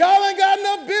 Y'all ain't got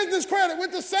enough business credit.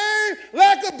 With the same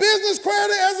lack of business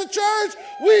credit as a church,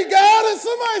 we got it.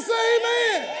 Somebody say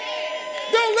amen.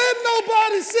 Don't let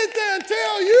nobody sit there and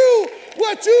tell you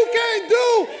what you can't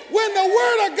do when the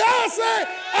word of God says,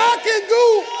 I can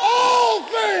do all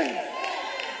things.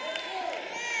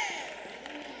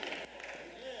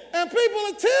 And people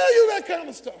will tell you that kind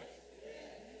of stuff.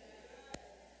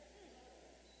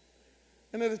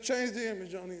 And it'll change the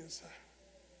image on the inside.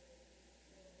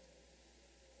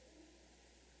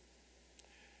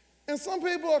 And some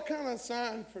people are kind of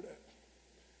assigned for that.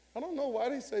 I don't know why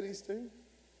they say these things.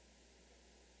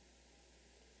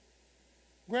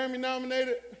 Grammy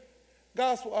nominated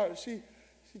gospel artist. She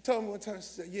told me one time, she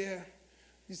said, yeah,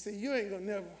 you see, you ain't going to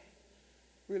never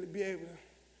really be able to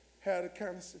have the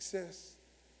kind of success,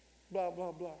 blah,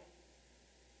 blah, blah.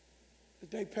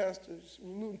 That they pastors,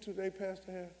 alluding to they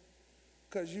pastor have,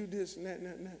 because you this and that and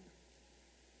that and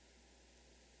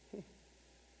that.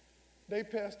 They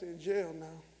pastor in jail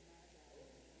now.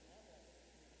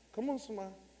 Come on, somebody.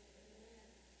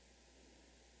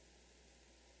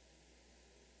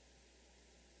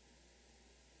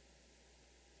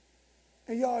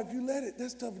 And y'all, if you let it, that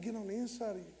stuff will get on the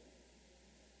inside of you.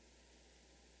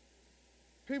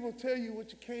 People tell you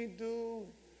what you can't do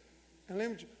and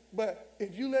limit you. But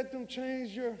if you let them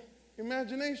change your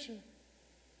imagination,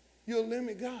 you'll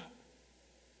limit God.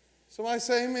 Somebody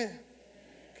say amen.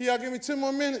 Can y'all give me 10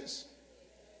 more minutes?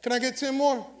 Can I get 10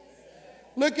 more?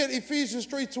 Look at Ephesians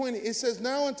 3:20. It says,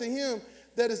 now unto him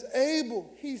that is able,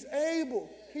 he's able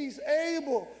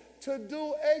to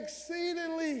do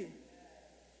exceedingly.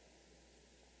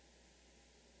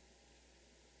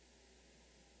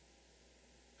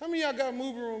 How many of y'all got a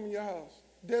movie room in your house?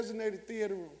 Designated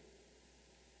theater room.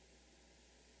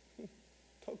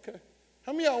 Okay.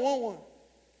 How many of y'all want one?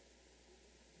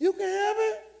 You can have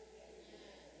it.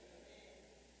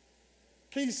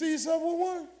 Can you see yourself with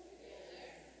one?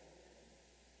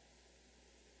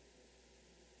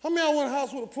 How many of y'all want a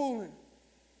house with a pool in it?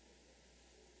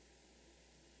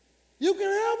 You can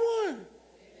have one.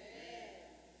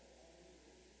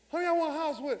 How many of y'all want a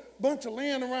house with a bunch of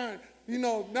land around,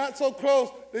 not so close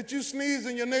that you sneeze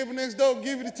and your neighbor next door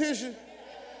give you the tissue?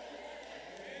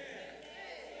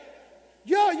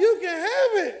 Y'all, you can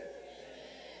have it.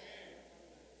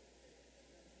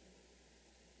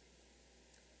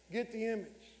 Get the image.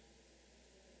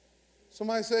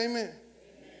 Somebody say amen.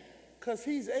 Because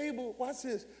he's able, watch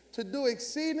this, to do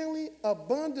exceedingly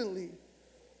abundantly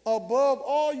above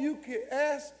all you can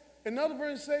ask, another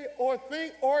version say, or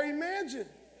think or imagine.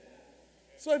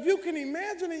 So if you can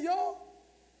imagine it, y'all,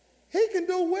 he can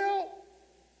do well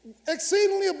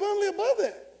exceedingly abundantly above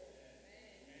that.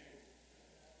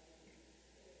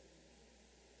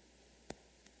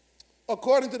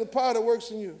 According to the power that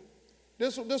works in you.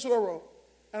 This is what I wrote.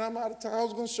 And I'm out of time. I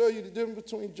was going to show you the difference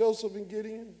between Joseph and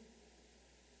Gideon.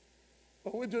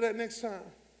 But we'll do that next time.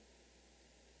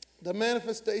 The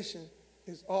manifestation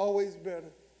is always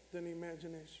better than the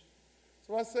imagination.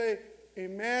 So I say,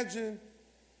 imagine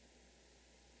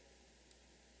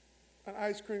an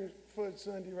ice cream fudge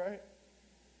sundae, right?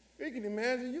 You can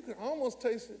imagine, you can almost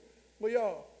taste it. But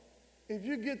y'all, if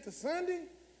you get the sundae,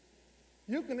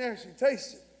 you can actually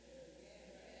taste it.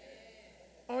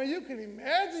 I mean, you can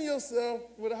imagine yourself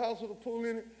with a house with a pool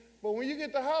in it, but when you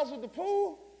get the house with the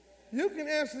pool, you can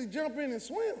actually jump in and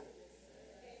swim.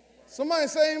 Somebody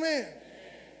say amen.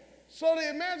 So the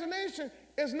imagination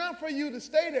is not for you to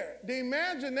stay there. The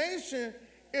imagination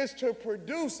is to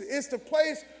produce it. It's the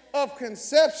place of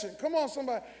conception. Come on,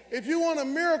 somebody. If you want a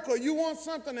miracle, you want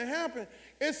something to happen,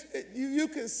 you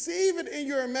conceive it in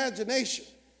your imagination.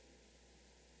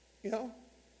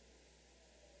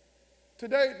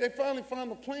 Today, they finally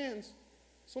found the plans.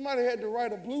 Somebody had to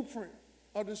write a blueprint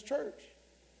of this church.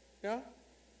 Yeah?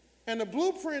 And the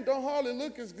blueprint don't hardly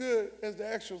look as good as the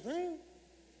actual thing.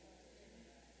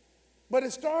 But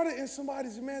it started in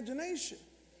somebody's imagination.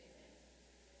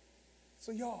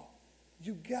 So y'all,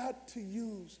 you got to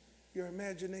use your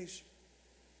imagination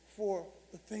for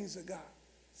the things of God.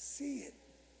 See it.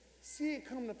 See it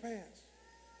come to pass.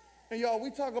 And y'all, we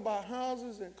talk about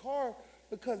houses and cars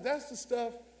because that's the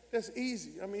stuff that's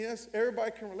easy. I mean,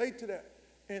 everybody can relate to that.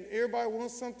 And everybody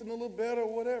wants something a little better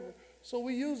or whatever. So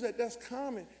we use that. That's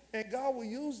common. And God will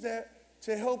use that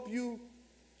to help you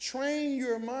train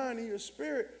your mind and your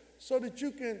spirit so that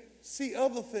you can see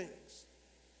other things.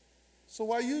 So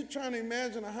while you're trying to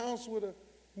imagine a house with a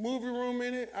movie room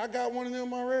in it, I got one of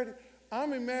them already.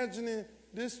 I'm imagining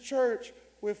this church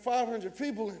with 500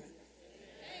 people in it.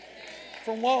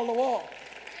 From wall to wall.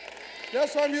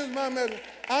 That's what I'm using my imagination.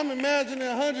 I'm imagining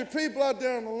 100 people out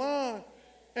there on the lawn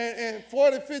and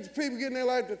 40, 50 people getting there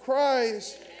like the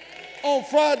cries on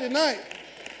Friday night.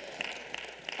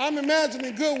 I'm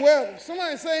imagining good weather.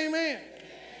 Somebody say amen.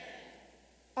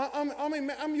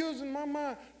 I'm using my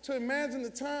mind to imagine the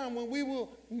time when we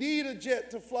will need a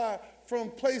jet to fly from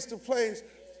place to place,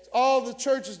 all the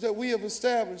churches that we have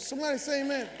established. Somebody say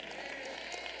amen.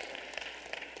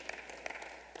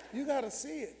 You got to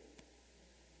see it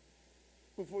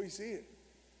before you see it.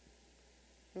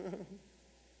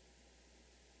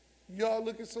 Y'all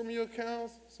look at some of your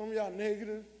accounts, some of y'all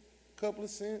negative, a couple of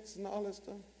cents and all that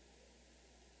stuff.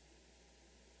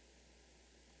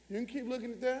 You can keep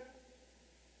looking at that.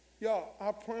 Y'all,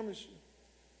 I promise you,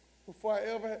 before I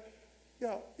ever had,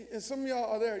 y'all, and some of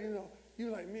y'all are there,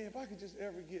 you're like, man, if I could just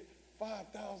ever get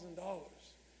 $5,000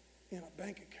 in a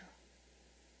bank account.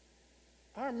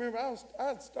 I remember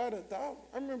I'd started $1,000.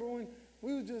 I remember when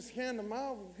we would just hand them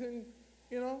out, we couldn't,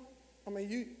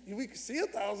 we could see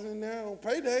 $1,000 in there on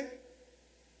payday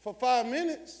for 5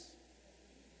 minutes.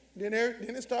 Then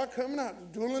it started coming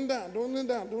out, dwindling down.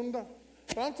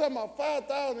 But I'm talking about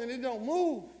 5,000 and it don't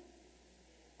move.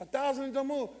 1,000 it don't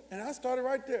move. And I started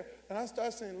right there. And I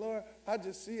started saying, Lord, I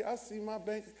see my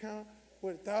bank account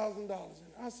with $1,000 in it.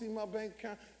 I see my bank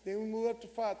account. Then we move up to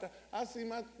 5,000. I see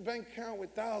my bank account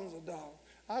with thousands of dollars.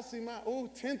 I see my,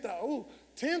 10,000.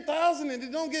 10,000 and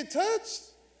it don't get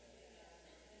touched?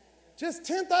 Just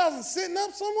 10,000 sitting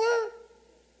up somewhere?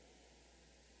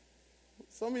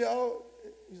 Some of y'all,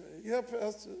 yeah,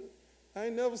 Pastor, I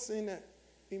ain't never seen that.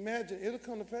 Imagine, it'll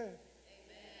come to pass. Amen.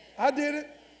 I did it. Amen.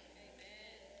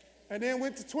 And then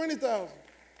went to 20,000.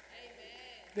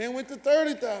 Then went to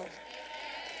 30,000.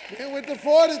 Then went to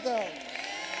 40,000.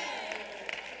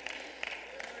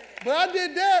 But I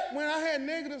did that when I had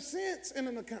negative cents in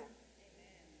an account.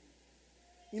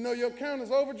 You know your account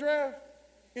is overdraft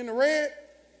in the red?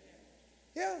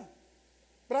 Yeah.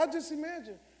 But I just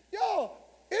imagine. Y'all,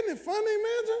 isn't it fun to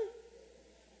imagine?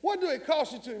 What do it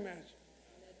cost you to imagine?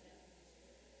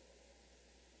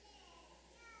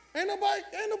 Ain't nobody,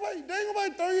 they ain't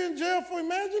nobody throw you in jail for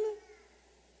imagining.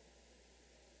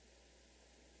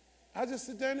 I just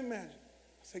sit there and imagine.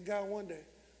 I say, God, one day,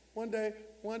 I'm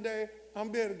gonna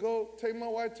be able to go take my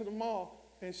wife to the mall,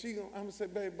 and I'm gonna say,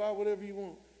 babe, buy whatever you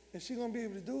want, and she's gonna be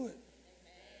able to do it.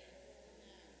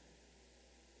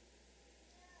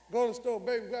 Go to the store,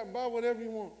 baby, buy whatever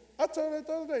you want. I told her that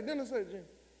the other day. Then I said, Jim,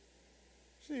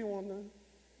 she didn't want nothing.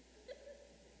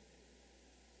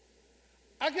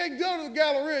 I can't go to the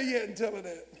Galleria yet and tell her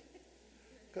that.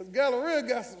 Because Galleria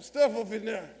got some stuff up in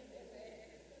there.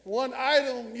 One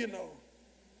item, $50,000,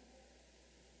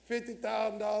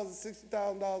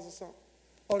 $60,000 or something.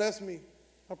 Oh, that's me.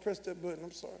 I pressed that button.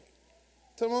 I'm sorry.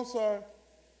 Tell them I'm sorry.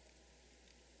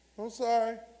 I'm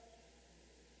sorry.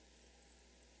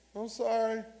 I'm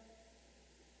sorry.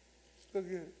 Still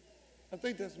good. I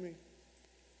think that's me.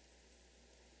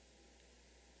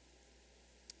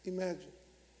 Imagine.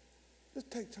 Just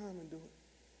take time and do it.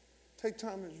 Take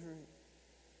time and dream.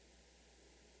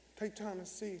 Take time and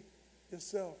see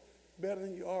yourself better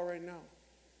than you are right now.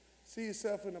 See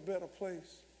yourself in a better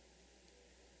place.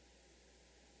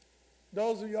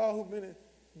 Those of y'all who've been in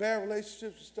bad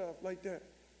relationships and stuff like that,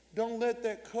 don't let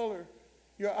that color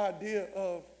your idea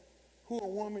of who a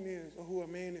woman is or who a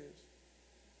man is.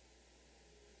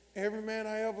 Every man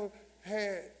I ever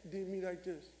had did me like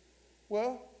this.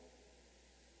 Well,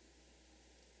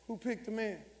 who picked the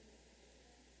man?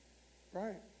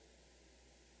 Right.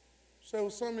 So it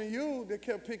was some of you that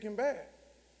kept picking bad.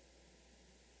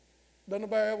 Don't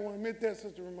nobody ever want to admit that,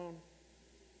 Sister Ramona.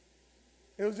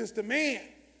 It was just the man.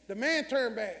 The man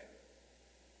turned bad.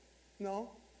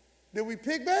 No. Did we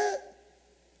pick bad?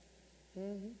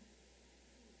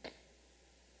 Mm-hmm.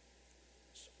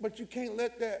 But you can't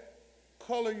let that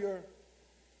color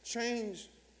change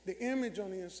the image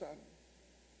on the inside of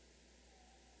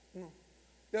you. No.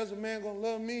 There's a man going to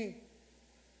love me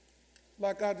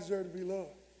like I deserve to be loved.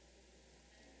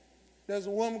 There's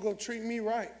a woman going to treat me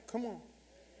right. Come on.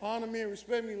 Honor me and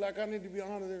respect me like I need to be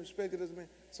honored and respected as a man.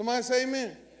 Somebody say amen.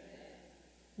 Amen.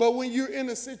 But when you're in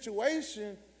a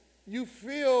situation, you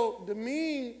feel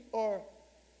demeaned, or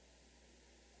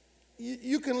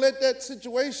you can let that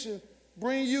situation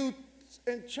bring you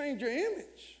and change your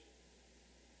image.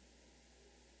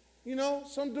 You know,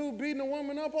 some dude beating a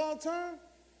woman up all the time.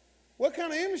 What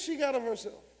kind of image she got of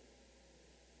herself?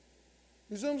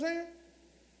 You see what I'm saying?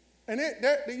 And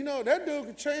that dude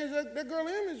could change that girl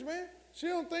image, man. She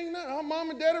don't think nothing. Her mom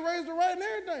and daddy raised her right and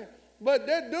everything. But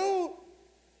that dude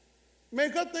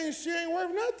make her think she ain't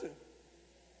worth nothing.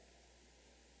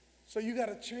 So you got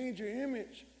to change your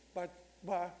image by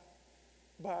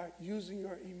using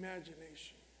your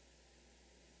imagination.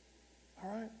 All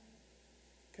right?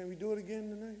 Can we do it again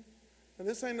tonight? Now,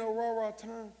 this ain't no rah-rah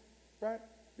time, right?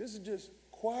 This is just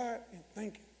quiet and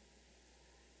thinking.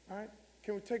 All right?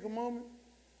 Can we take a moment?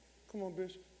 Come on,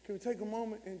 Bishop. Can we take a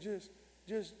moment and just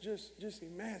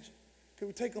imagine? Can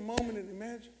we take a moment and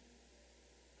imagine?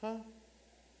 Huh?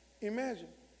 Imagine.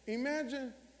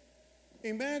 Imagine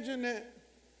that,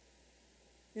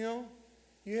 you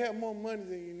had more money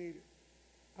than you needed.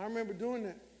 I remember doing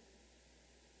that.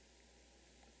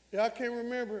 Yeah, I can't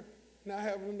remember not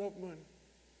having enough money.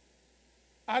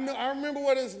 I remember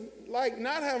what it's like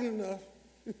not having enough.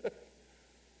 But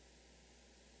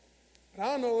I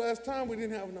don't know the last time we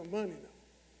didn't have enough money, though.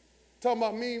 Talking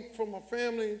about me, from my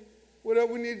family,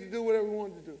 whatever we needed to do, whatever we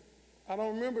wanted to do. I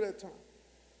don't remember that time.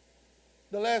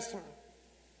 The last time.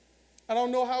 I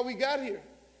don't know how we got here.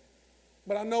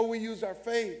 But I know we used our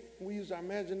faith. We used our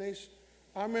imagination.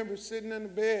 I remember sitting in the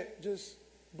bed just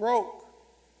broke,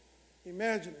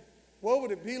 imagining. What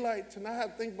would it be like to not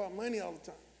have to think about money all the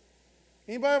time?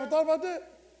 Anybody ever thought about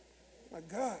that? My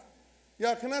God.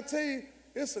 Y'all, can I tell you,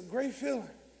 it's a great feeling.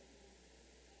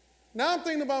 Now I'm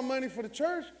thinking about money for the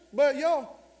church, but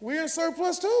y'all, we're in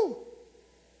surplus too.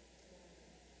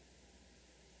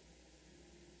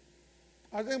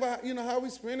 I think about, how we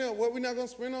spend it, what we're not going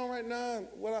to spend on right now, and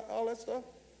all that stuff.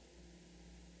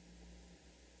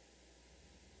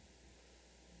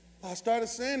 I started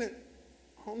saying it,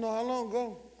 I don't know how long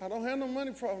ago. I don't have no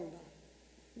money problem,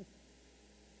 though.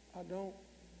 I don't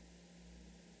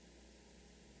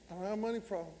have a money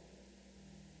problem.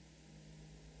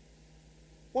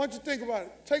 Why don't you think about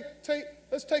it?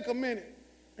 Let's take a minute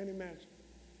and imagine.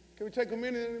 Can we take a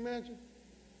minute and imagine?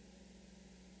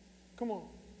 Come on.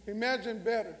 Imagine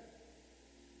better.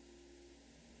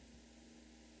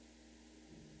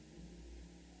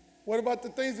 What about the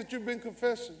things that you've been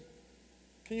confessing?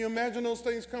 Can you imagine those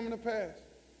things coming to pass?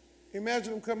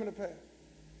 Imagine them coming to pass.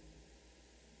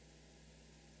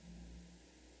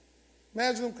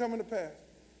 Imagine them coming to pass.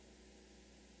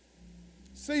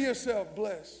 See yourself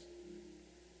blessed.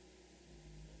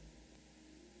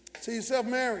 See yourself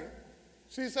married.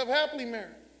 See yourself happily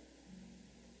married.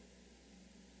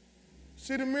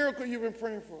 See the miracle you've been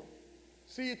praying for.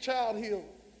 See your child healed.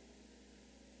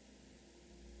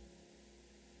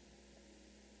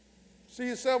 See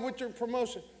yourself with your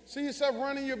promotion. See yourself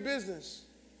running your business.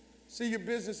 See your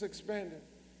business expanding.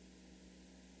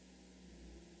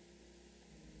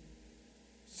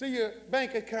 See your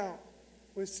bank account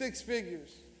with 6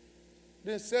 figures,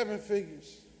 then 7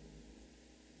 figures.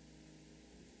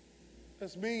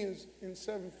 That's millions, and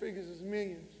 7 figures is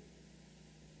millions.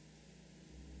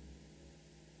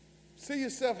 See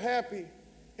yourself happy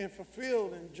and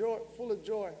fulfilled and joy, full of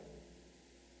joy,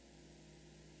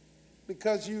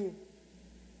 because you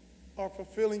are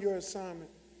fulfilling your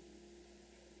assignment.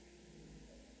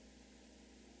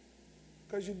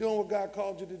 Because you're doing what God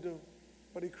called you to do,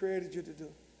 what He created you to do.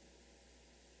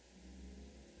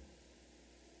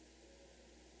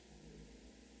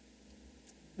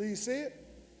 Do you see it?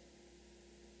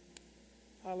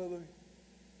 Hallelujah.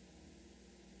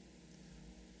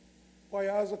 While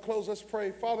your eyes are closed, let's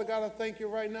pray. Father God, I thank you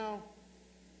right now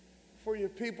for your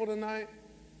people tonight.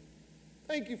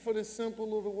 Thank you for this simple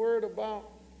little word about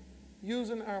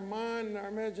using our mind and our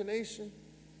imagination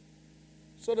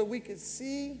so that we could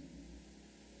see.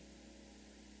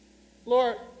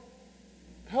 Lord,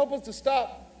 help us to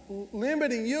stop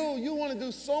limiting you. You want to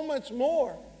do so much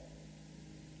more.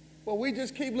 But we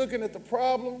just keep looking at the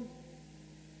problem.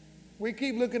 We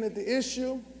keep looking at the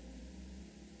issue.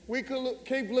 We could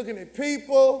keep looking at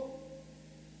people.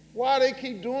 Why they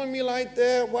keep doing me like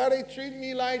that? Why they treat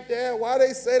me like that? Why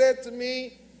they say that to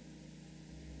me?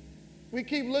 We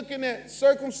keep looking at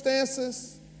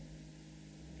circumstances.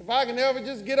 If I can ever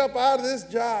just get up out of this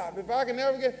job. If I can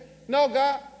ever get... No,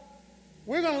 God.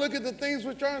 We're going to look at the things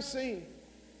which aren't seen.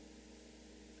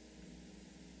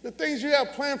 The things you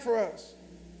have planned for us.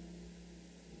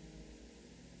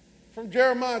 From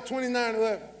Jeremiah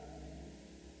 29:11.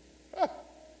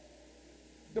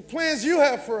 The plans you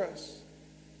have for us.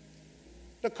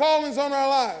 The callings on our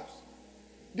lives.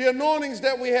 The anointings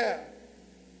that we have.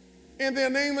 In the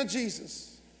name of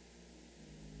Jesus.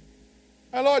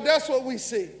 And Lord, that's what we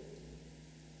see.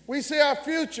 We see our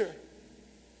future.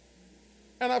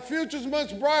 And our future is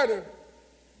much brighter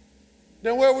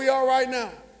than where we are right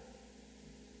now.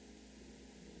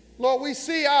 Lord, we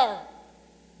see our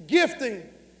gifting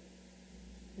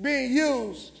being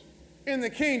used in the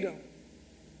kingdom.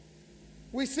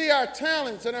 We see our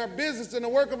talents and our business and the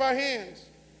work of our hands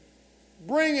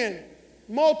bringing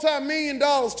multi-million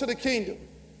dollars to the kingdom.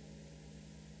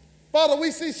 Father,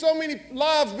 we see so many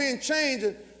lives being changed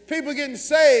and people getting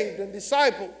saved and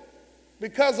discipled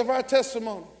because of our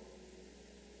testimony,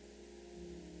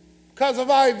 because of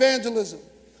our evangelism.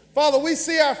 Father, we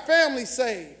see our family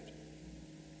saved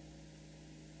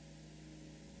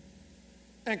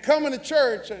and coming to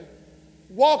church and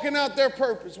walking out their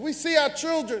purpose. We see our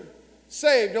children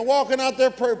saved and walking out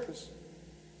their purpose.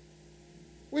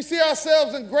 We see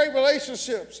ourselves in great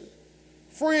relationships,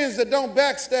 friends that don't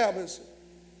backstab us,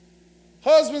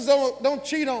 husbands don't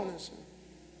cheat on us,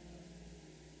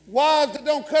 wives that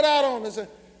don't cut out on us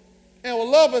and will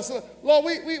love us. Lord,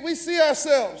 we see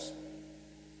ourselves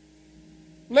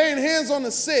laying hands on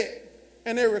the sick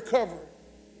and they recover.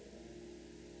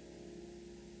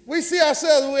 We see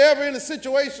ourselves, if we're ever in a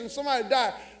situation, somebody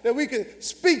died, that we can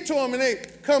speak to them and they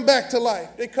come back to life.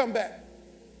 They come back.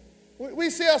 We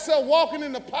see ourselves walking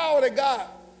in the power that God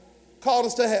called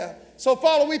us to have. So,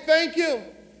 Father, we thank you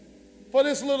for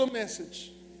this little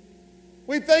message.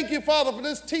 We thank you, Father, for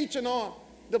this teaching on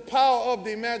the power of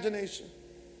the imagination.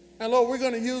 And, Lord, we're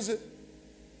going to use it.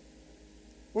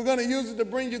 We're going to use it to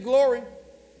bring you glory.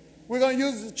 We're going to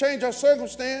use it to change our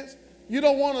circumstance. You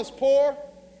don't want us poor.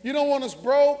 You don't want us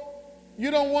broke. You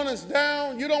don't want us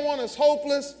down. You don't want us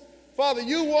hopeless. Father,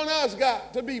 you want us, God,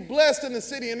 to be blessed in the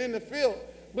city and in the field.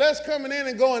 Blessed coming in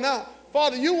and going out.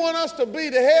 Father, you want us to be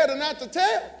the head and not the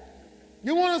tail.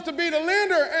 You want us to be the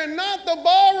lender and not the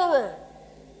borrower.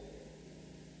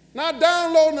 Not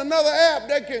downloading another app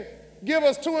that can give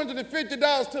us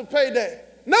 $250 till payday.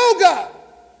 No, God.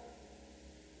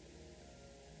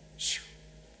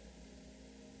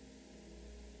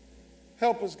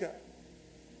 Help us, God.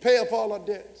 Pay off all our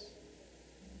debts.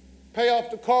 Pay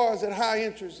off the cars at high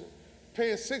interest, and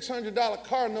paying $600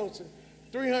 car notes and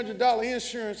 $300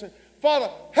 insurance. And Father,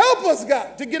 help us,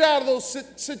 God, to get out of those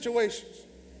situations.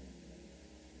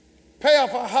 Pay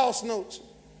off our house notes.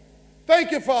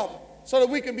 Thank you, Father, so that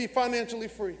we can be financially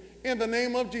free. In the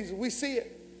name of Jesus. We see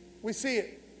it. We see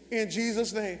it. In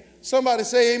Jesus' name. Somebody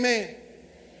say amen.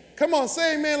 Come on,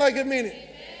 say amen like you mean it.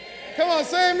 Come on,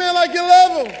 say amen like you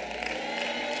love him.